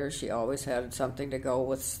together. She always had something to go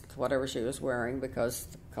with whatever she was wearing because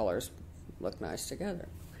the colors look nice together.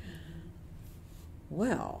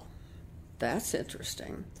 Well, that's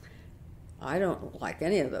interesting. I don't like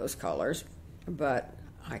any of those colors, but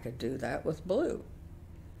I could do that with blue.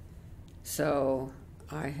 So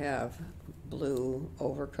I have blue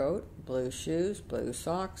overcoat, blue shoes, blue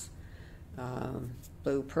socks,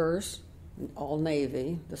 blue purse, all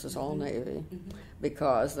navy. This is all navy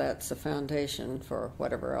because that's a foundation for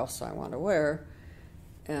whatever else I want to wear.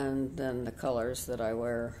 And then the colors that I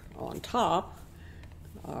wear on top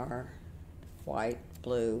are white,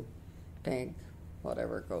 blue, pink,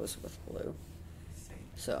 whatever goes with blue.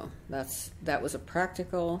 So that was a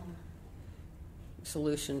practical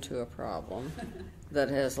solution to a problem that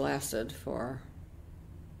has lasted for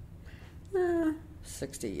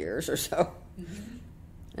 60 years or so. Mm-hmm.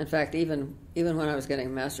 In fact, even when I was getting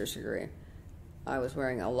a master's degree, I was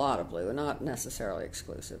wearing a lot of blue, not necessarily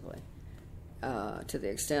exclusively, to the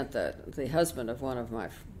extent that the husband of one of my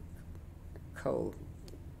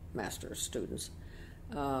co-master's students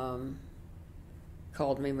called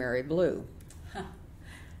me Mary Blue. Huh.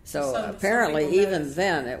 So apparently even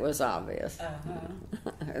then it was obvious.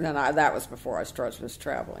 Uh-huh. And then that was before I was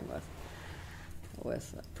traveling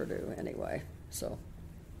with Purdue anyway. So,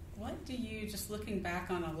 what do you, just looking back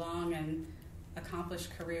on a long and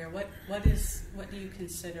accomplished career, what do you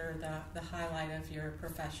consider the highlight of your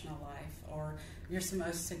professional life, or your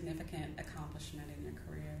most significant accomplishment in your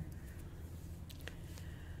career?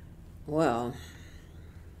 Well,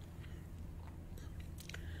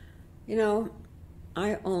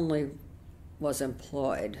 I only was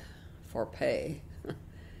employed for pay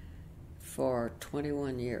for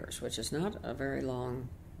 21 years, which is not a very long,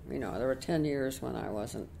 there were 10 years when I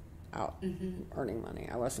wasn't out earning money.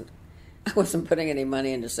 I wasn't putting any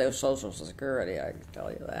money into Social Security, I can tell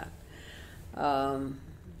you that.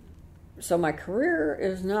 So my career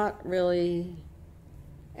is not really,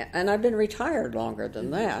 and I've been retired longer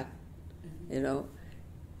than that, and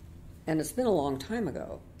it's been a long time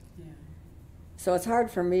ago. So it's hard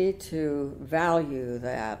for me to value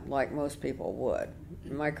that like most people would.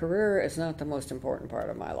 My career is not the most important part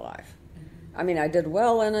of my life. I mean, I did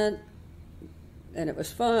well in it, and it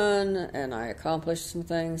was fun, and I accomplished some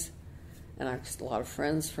things, and I have a lot of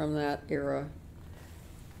friends from that era,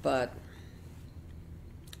 but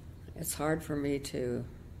it's hard for me to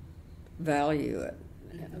value it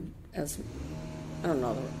as, I don't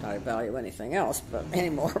know that I value anything else but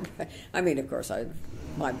anymore. I mean, of course,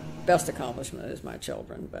 my best accomplishment is my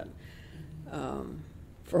children, but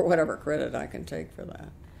for whatever credit I can take for that.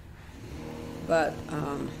 But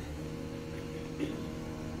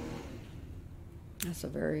that's a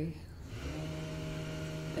very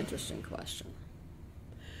interesting question.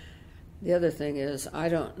 The other thing is, I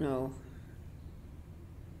don't know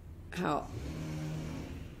how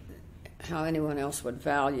anyone else would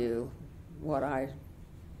value what I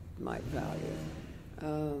might value.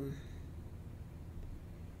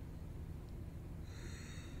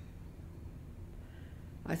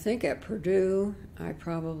 I think at Purdue, let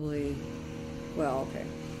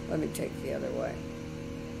me take the other way.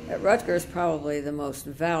 At Rutgers, probably the most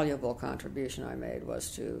valuable contribution I made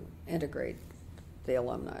was to integrate the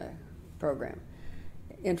alumni program.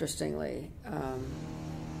 Interestingly,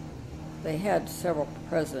 they had several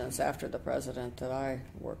presidents after the president that I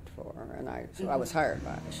worked for, and I was hired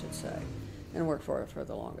by, I should say, and worked for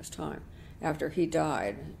the longest time. After he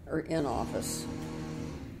died, or in office,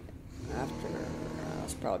 I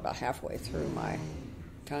was probably about halfway through my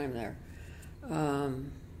time there,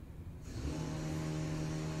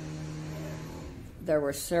 there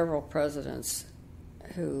were several presidents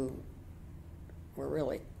who were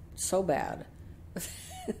really so bad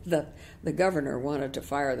that the governor wanted to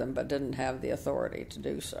fire them but didn't have the authority to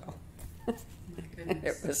do so. My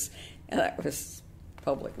goodness. That was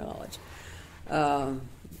public knowledge.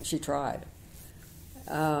 She tried.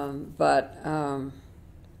 But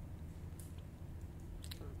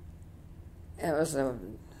it was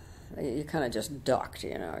you kind of just ducked,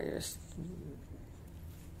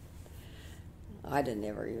 I didn't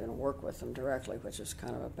ever even work with them directly, which is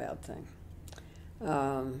kind of a bad thing.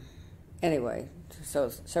 Anyway, so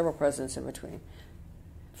several presidents in between.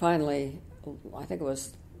 Finally, I think it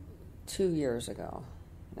was 2 years ago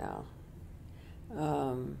now,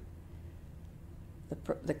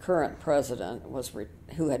 the current president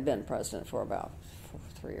who had been president for about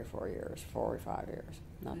 3 or 4 years, 4 or 5 years,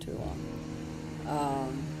 not too long,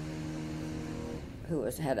 who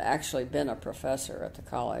had actually been a professor at the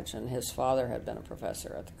college, and his father had been a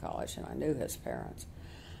professor at the college, and I knew his parents.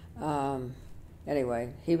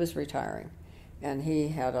 Anyway, he was retiring, and he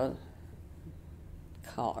had a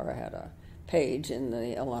page in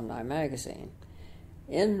the alumni magazine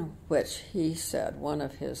in which he said one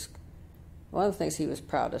of the things he was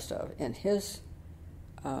proudest of in his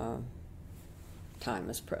time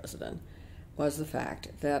as president was the fact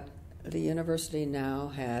that the university now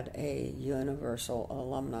had a universal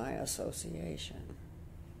alumni association.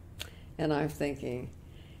 And I'm thinking,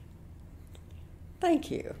 thank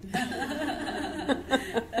you.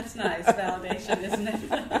 That's nice validation, isn't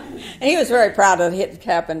it? And he was very proud that it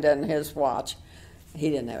happened in his watch. He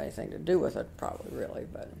didn't have anything to do with it, probably, really,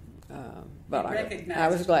 but but I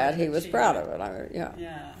was glad he was proud of it.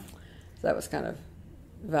 Yeah. That was kind of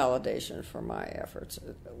validation for my efforts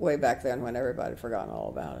way back then when everybody had forgotten all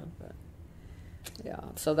about it. But yeah,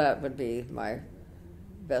 so that would be my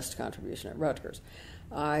best contribution at Rutgers.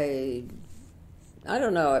 I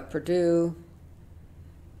don't know, at Purdue,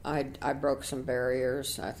 I broke some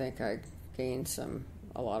barriers. I think I gained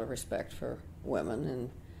a lot of respect for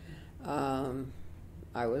women, and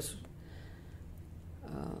I was,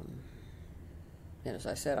 and as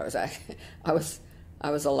I said, I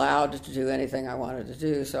was allowed to do anything I wanted to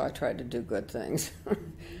do, so I tried to do good things.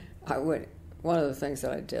 One of the things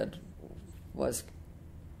that I did was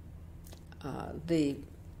the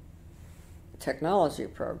technology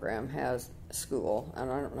program has a school,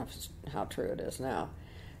 and I don't know how true it is now.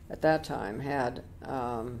 At that time, had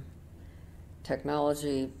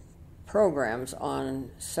technology programs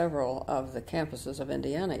on several of the campuses of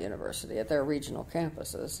Indiana University at their regional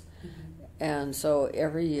campuses. Mm-hmm. And so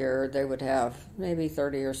every year they would have maybe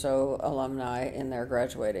 30 or so alumni in their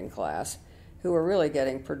graduating class who were really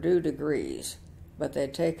getting Purdue degrees, but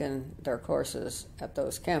they'd taken their courses at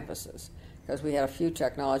those campuses, because we had a few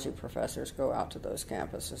technology professors go out to those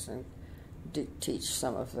campuses and teach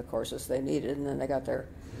some of the courses they needed, and then they got their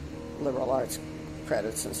liberal arts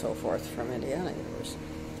credits and so forth from Indiana University.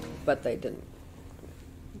 But they didn't.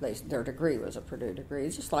 Their degree was a Purdue degree,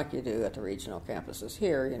 just like you do at the regional campuses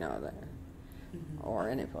here, or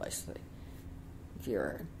any place. If you're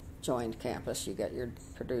a joined campus, you get your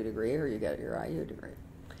Purdue degree or you get your IU degree.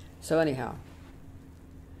 So anyhow,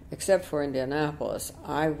 except for Indianapolis,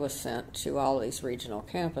 I was sent to all these regional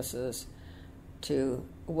campuses to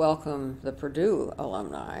welcome the Purdue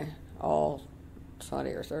alumni, all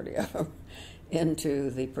 20 or 30 of them,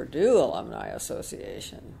 into the Purdue Alumni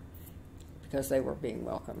Association, because they were being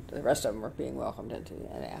welcomed. The rest of them were being welcomed into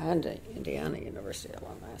the Indiana University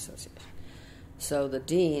Alumni Association. So the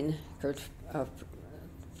dean of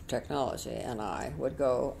technology and I would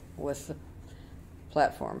go with the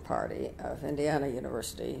platform party of Indiana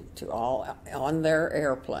University on their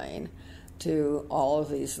airplane to all of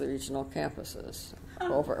these regional campuses.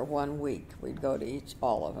 Over 1 week, we'd go to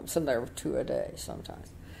all of them. Some there were 2 a day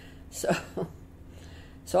sometimes. So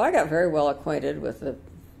I got very well acquainted with the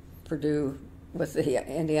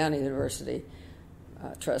Indiana University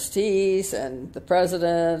trustees and the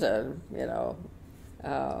president, and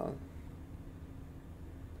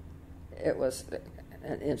it was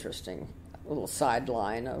an interesting little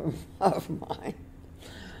sideline of mine.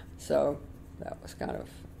 So that was kind of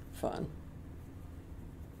fun.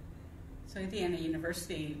 So Indiana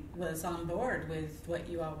University was on board with what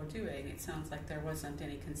you all were doing. It sounds like there wasn't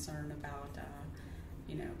any concern about,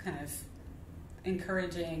 kind of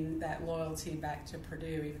encouraging that loyalty back to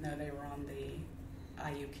Purdue, even though they were on the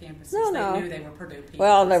IU campuses. No. They knew they were Purdue people.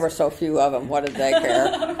 Well, there were so few of them. What did they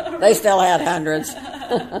care? They still had hundreds.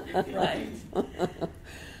 Right.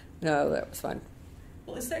 No, that was fun.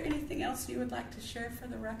 Well, is there anything else you would like to share for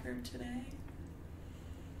the record today?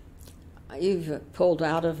 You've pulled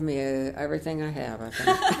out of me everything I have, I think.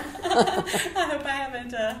 I hope I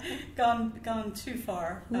haven't gone too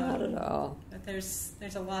far. Not at all. But there's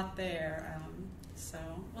a lot there.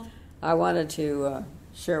 I wanted to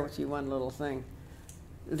share with you one little thing.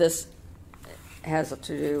 This has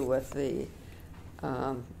to do with the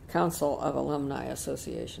Council of Alumni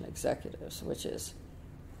Association Executives, which is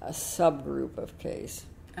a subgroup of CASE,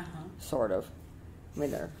 sort of. I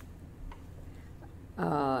mean, they're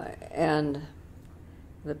and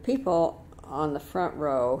the people on the front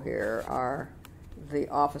row here are the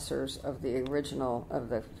officers of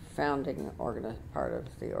the founding part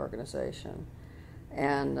of the organization.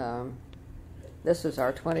 And this is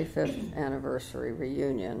our 25th anniversary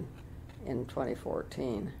reunion in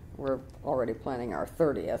 2014. We're already planning our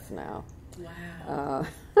 30th now. Wow.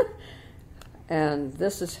 And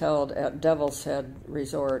this is held at Devil's Head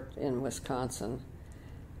Resort in Wisconsin.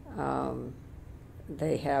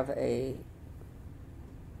 They have a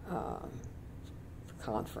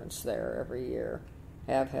conference there every year.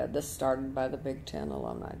 This started by the Big Ten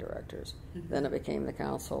alumni directors. Mm-hmm. Then it became the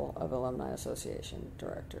Council of Alumni Association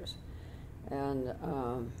directors. And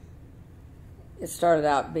it started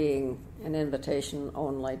out being an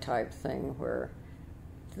invitation-only type thing where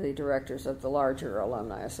the directors of the larger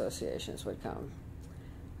alumni associations would come.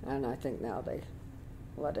 And I think now they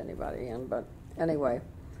let anybody in. But anyway,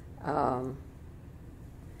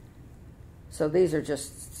 so these are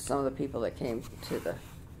just some of the people that came to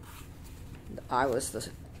I was the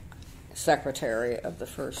secretary of the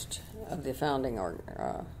founding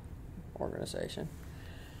organization.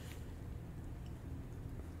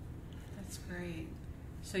 That's great.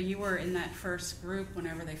 So you were in that first group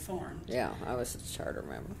whenever they formed? Yeah, I was a charter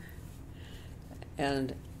member.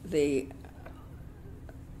 And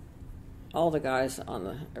all the guys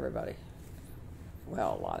everybody,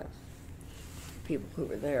 well, a lot of people who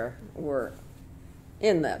were there were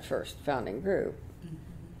in that first founding group. Mm-hmm.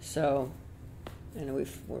 So, and we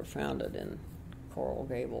were founded in Coral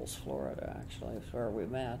Gables, Florida, actually, is where we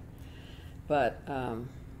met. But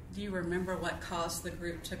do you remember what caused the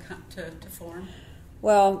group to form?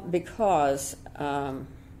 Well, because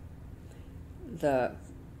the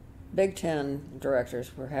Big Ten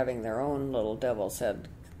directors were having their own little devil's head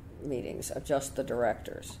meetings of just the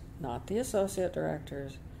directors, not the associate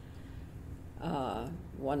directors.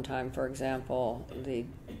 One time, for example,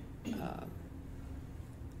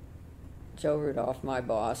 Joe Rudolph, my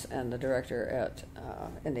boss, and the director at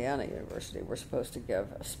Indiana University were supposed to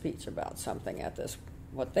give a speech about something at this,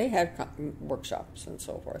 what they had workshops and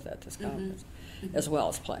so forth at this conference, mm-hmm. as well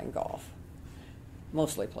as playing golf,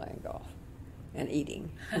 mostly playing golf and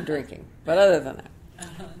eating and drinking, but other than that.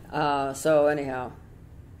 Uh-huh. So anyhow,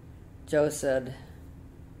 Joe said,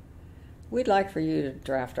 we'd like for you to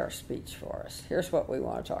draft our speech for us. Here's what we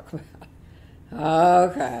want to talk about.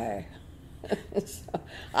 Okay. So,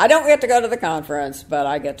 I don't get to go to the conference, but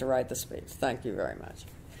I get to write the speech. Thank you very much.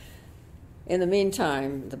 In the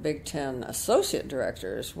meantime, the Big Ten associate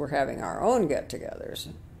directors were having our own get-togethers.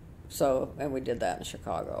 So, and we did that in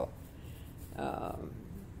Chicago.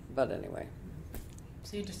 But anyway.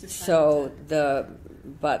 So you just decided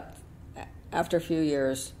but after a few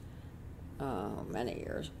years, many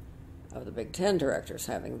years, of the Big Ten directors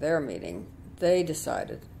having their meeting, they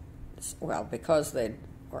decided, well, because they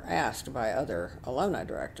were asked by other alumni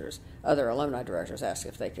directors asked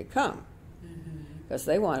if they could come, because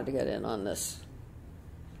they wanted to get in on this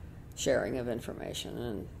sharing of information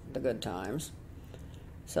and the good times.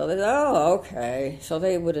 So they said, oh, okay. So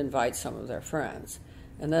they would invite some of their friends,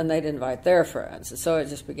 and then they'd invite their friends. And so it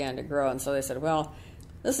just began to grow. And so they said, well,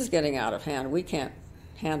 this is getting out of hand. We can't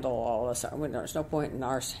handle all this. There's no point in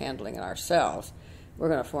our handling it ourselves. We're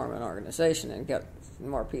going to form an organization and get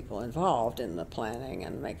more people involved in the planning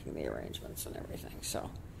and making the arrangements and everything. So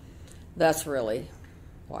that's really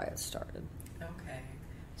why it started. Okay.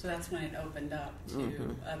 So that's when it opened up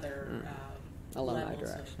to other alumni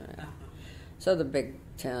direction. Uh-huh. So the Big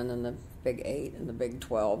Ten and the Big 8 and the Big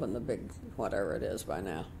 12 and the Big whatever it is by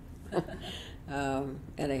now.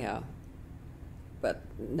 Anyhow, but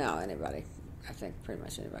now anybody, I think pretty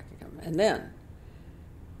much anybody can come. And then,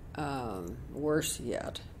 worse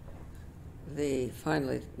yet,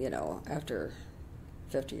 finally, after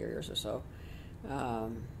 50 years or so,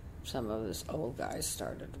 some of these old guys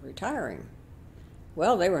started retiring.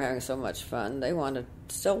 Well, they were having so much fun, they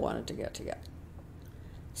still wanted to get together.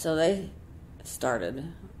 So they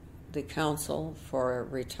started the Council for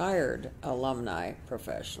Retired Alumni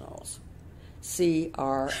Professionals, CRAP.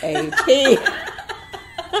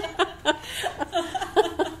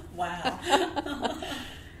 Wow.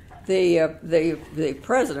 The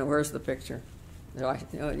president, where's the picture? You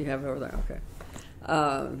have it over there? Okay.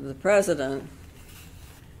 The president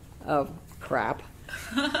of CRAP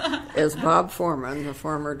is Bob Foreman, the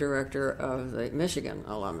former director of the Michigan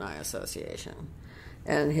Alumni Association,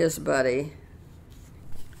 and his buddy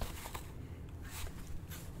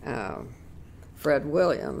Fred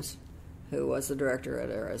Williams, who was the director at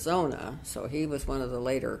Arizona, so he was one of the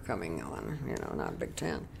later coming on, not Big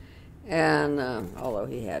Ten. And although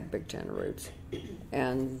he had Big Ten roots.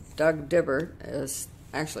 And Doug Dibbert is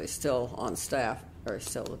actually still on staff, or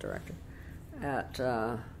still the director, at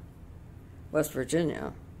West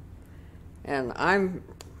Virginia. And I'm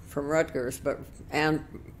from Rutgers, and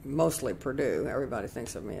mostly Purdue. Everybody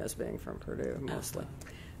thinks of me as being from Purdue, mostly.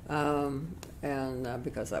 And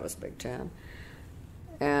because that was Big Ten.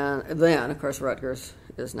 And then, of course, Rutgers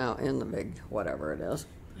is now in the big whatever it is.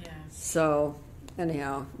 Yes. So,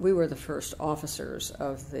 anyhow, we were the first officers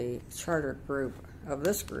of the charter group, of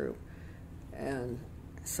this group. And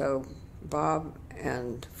so Bob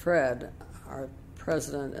and Fred are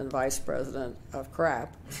president and vice president of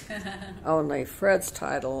CRAP. Only Fred's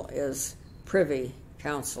title is privy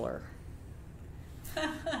counselor.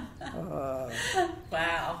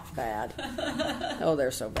 Wow. Bad. Oh,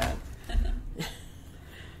 they're so bad.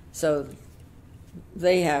 So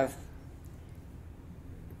they have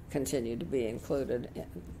continued to be included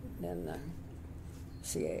in the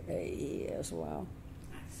CAAE as well.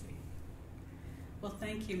 I see. Well,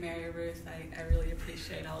 thank you, Mary Ruth. I really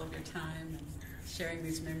appreciate all of your time and sharing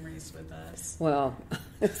these memories with us. Well,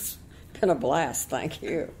 it's been a blast. Thank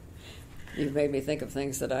you. You've made me think of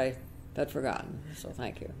things that I had forgotten, so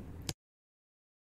thank you.